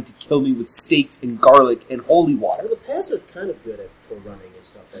trying to kill me with steaks and garlic and holy water. Well, the pants are kind of good for running and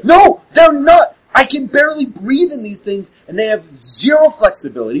stuff. Like No, they're not. I can barely breathe in these things, and they have zero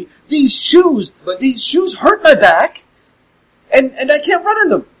flexibility. These shoes hurt my back, and I can't run in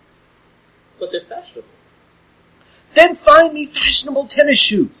them. But they're fashionable. Then find me fashionable tennis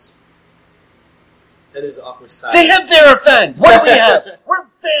shoes. And there's awkward style. They have Verifang. What do we have? We're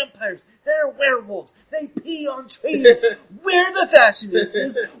vampires. They're werewolves. They pee on trees. We're the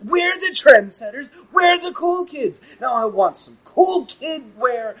fashionistas. We're the trendsetters. We're the cool kids. Now I want some cool kid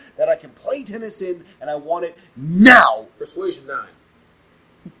wear that I can play tennis in, and I want it now. Persuasion 9.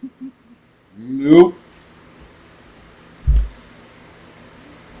 Nope.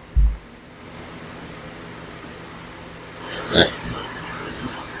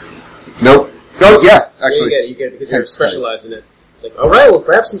 Nope. Oh, yeah, actually. You get it because you're specialized in it. Like, alright, well,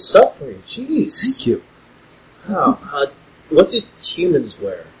 grab some stuff for me. Jeez. Thank you. Oh, what did humans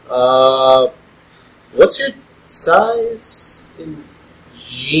wear? What's your size in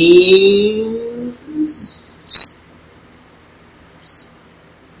jeans?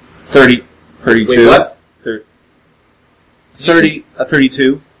 32. Wait, what?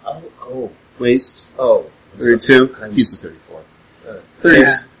 32 Oh. waist. Oh. 32. He's the 34. 30.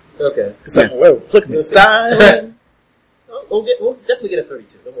 Yeah. Okay. It's like, whoa, look at me styling. We'll definitely get a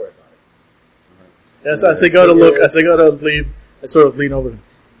 32. Don't worry about it. Yes, as they go to look, as they go to leave, I sort of lean over.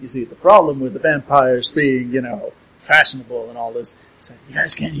 You see, the problem with the vampires being, fashionable and all this, is that you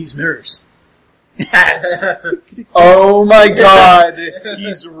guys can't use mirrors. Oh my God,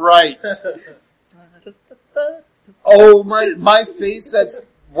 he's right. Oh my face.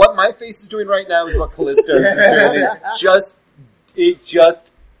 What my face is doing right now is what Callisto's is doing. It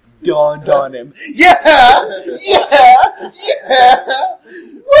just dawned on him. Yeah!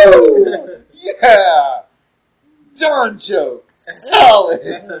 Woo! Yeah! Darn joke. Solid.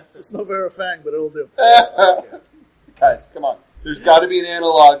 It's no Verifang, but it'll do. Guys, come on. There's got to be an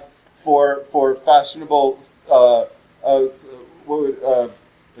analog for fashionable. Let's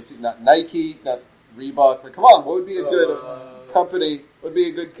see, not Nike, not Reebok. Like, come on, what would be a good company? What would be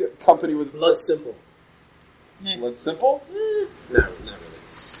a good company with Blood Simple. Blood Simple? Not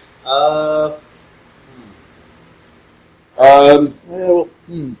really.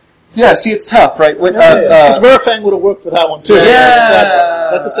 Yeah, see, it's tough, right? Because Verifang would have worked for that one, too. Yeah.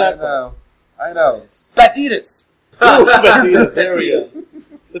 That's a sad part. I know. Batitas. Ooh, Batidas, there we go.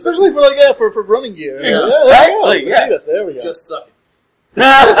 Especially for for running gear. Exactly, yeah. Adidas, there we go. Just suck it.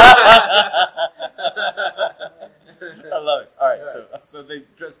 I love it. All right, so they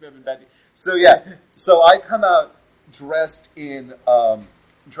dress me up in bad. So yeah, so I come out dressed in a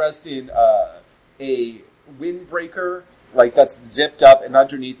windbreaker, like that's zipped up, and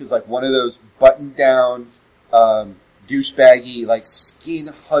underneath is like one of those button down, douchebaggy, like skin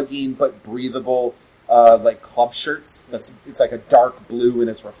hugging but breathable, like club shirts. It's like a dark blue and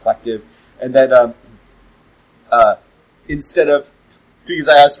it's reflective, and then instead of, because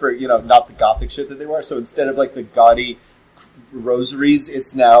I asked for, not the gothic shit that they wear, so instead of like the gaudy rosaries,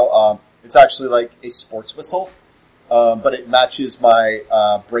 it's now, it's actually like a sports whistle, but it matches my,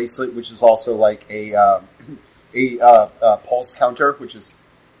 bracelet, which is also like a pulse counter, which is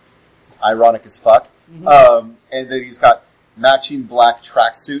ironic as fuck. Mm-hmm. And then he's got matching black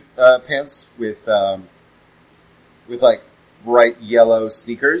tracksuit, pants with like bright yellow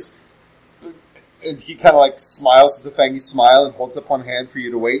sneakers. And he kind of like smiles with a fangy smile and holds up one hand for you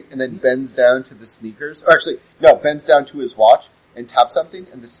to wait, and then bends down to the sneakers. Or actually, no, bends down to his watch and taps something,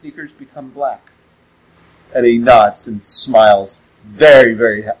 and the sneakers become black. And he nods and smiles, very,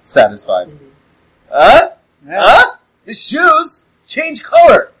 very satisfied. Mm-hmm. Huh? Yeah. Huh? The shoes change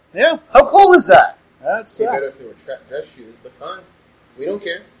color. Yeah. How cool is that? That's It'd be better if they were dress shoes, but fine. We don't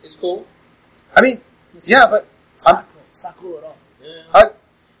care. It's cool. I mean, yeah, but It's not cool. It's not cool at all. Yeah.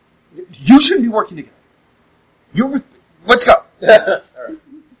 You shouldn't be working together. Let's go. Alright.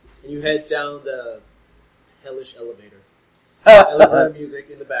 And you head down the hellish elevator. Elevator music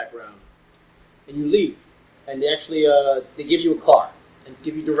in the background. And you leave. And they actually, they give you a car. And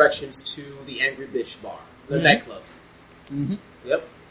give you directions to the Angry Bish bar. The nightclub. Mm-hmm. Yep.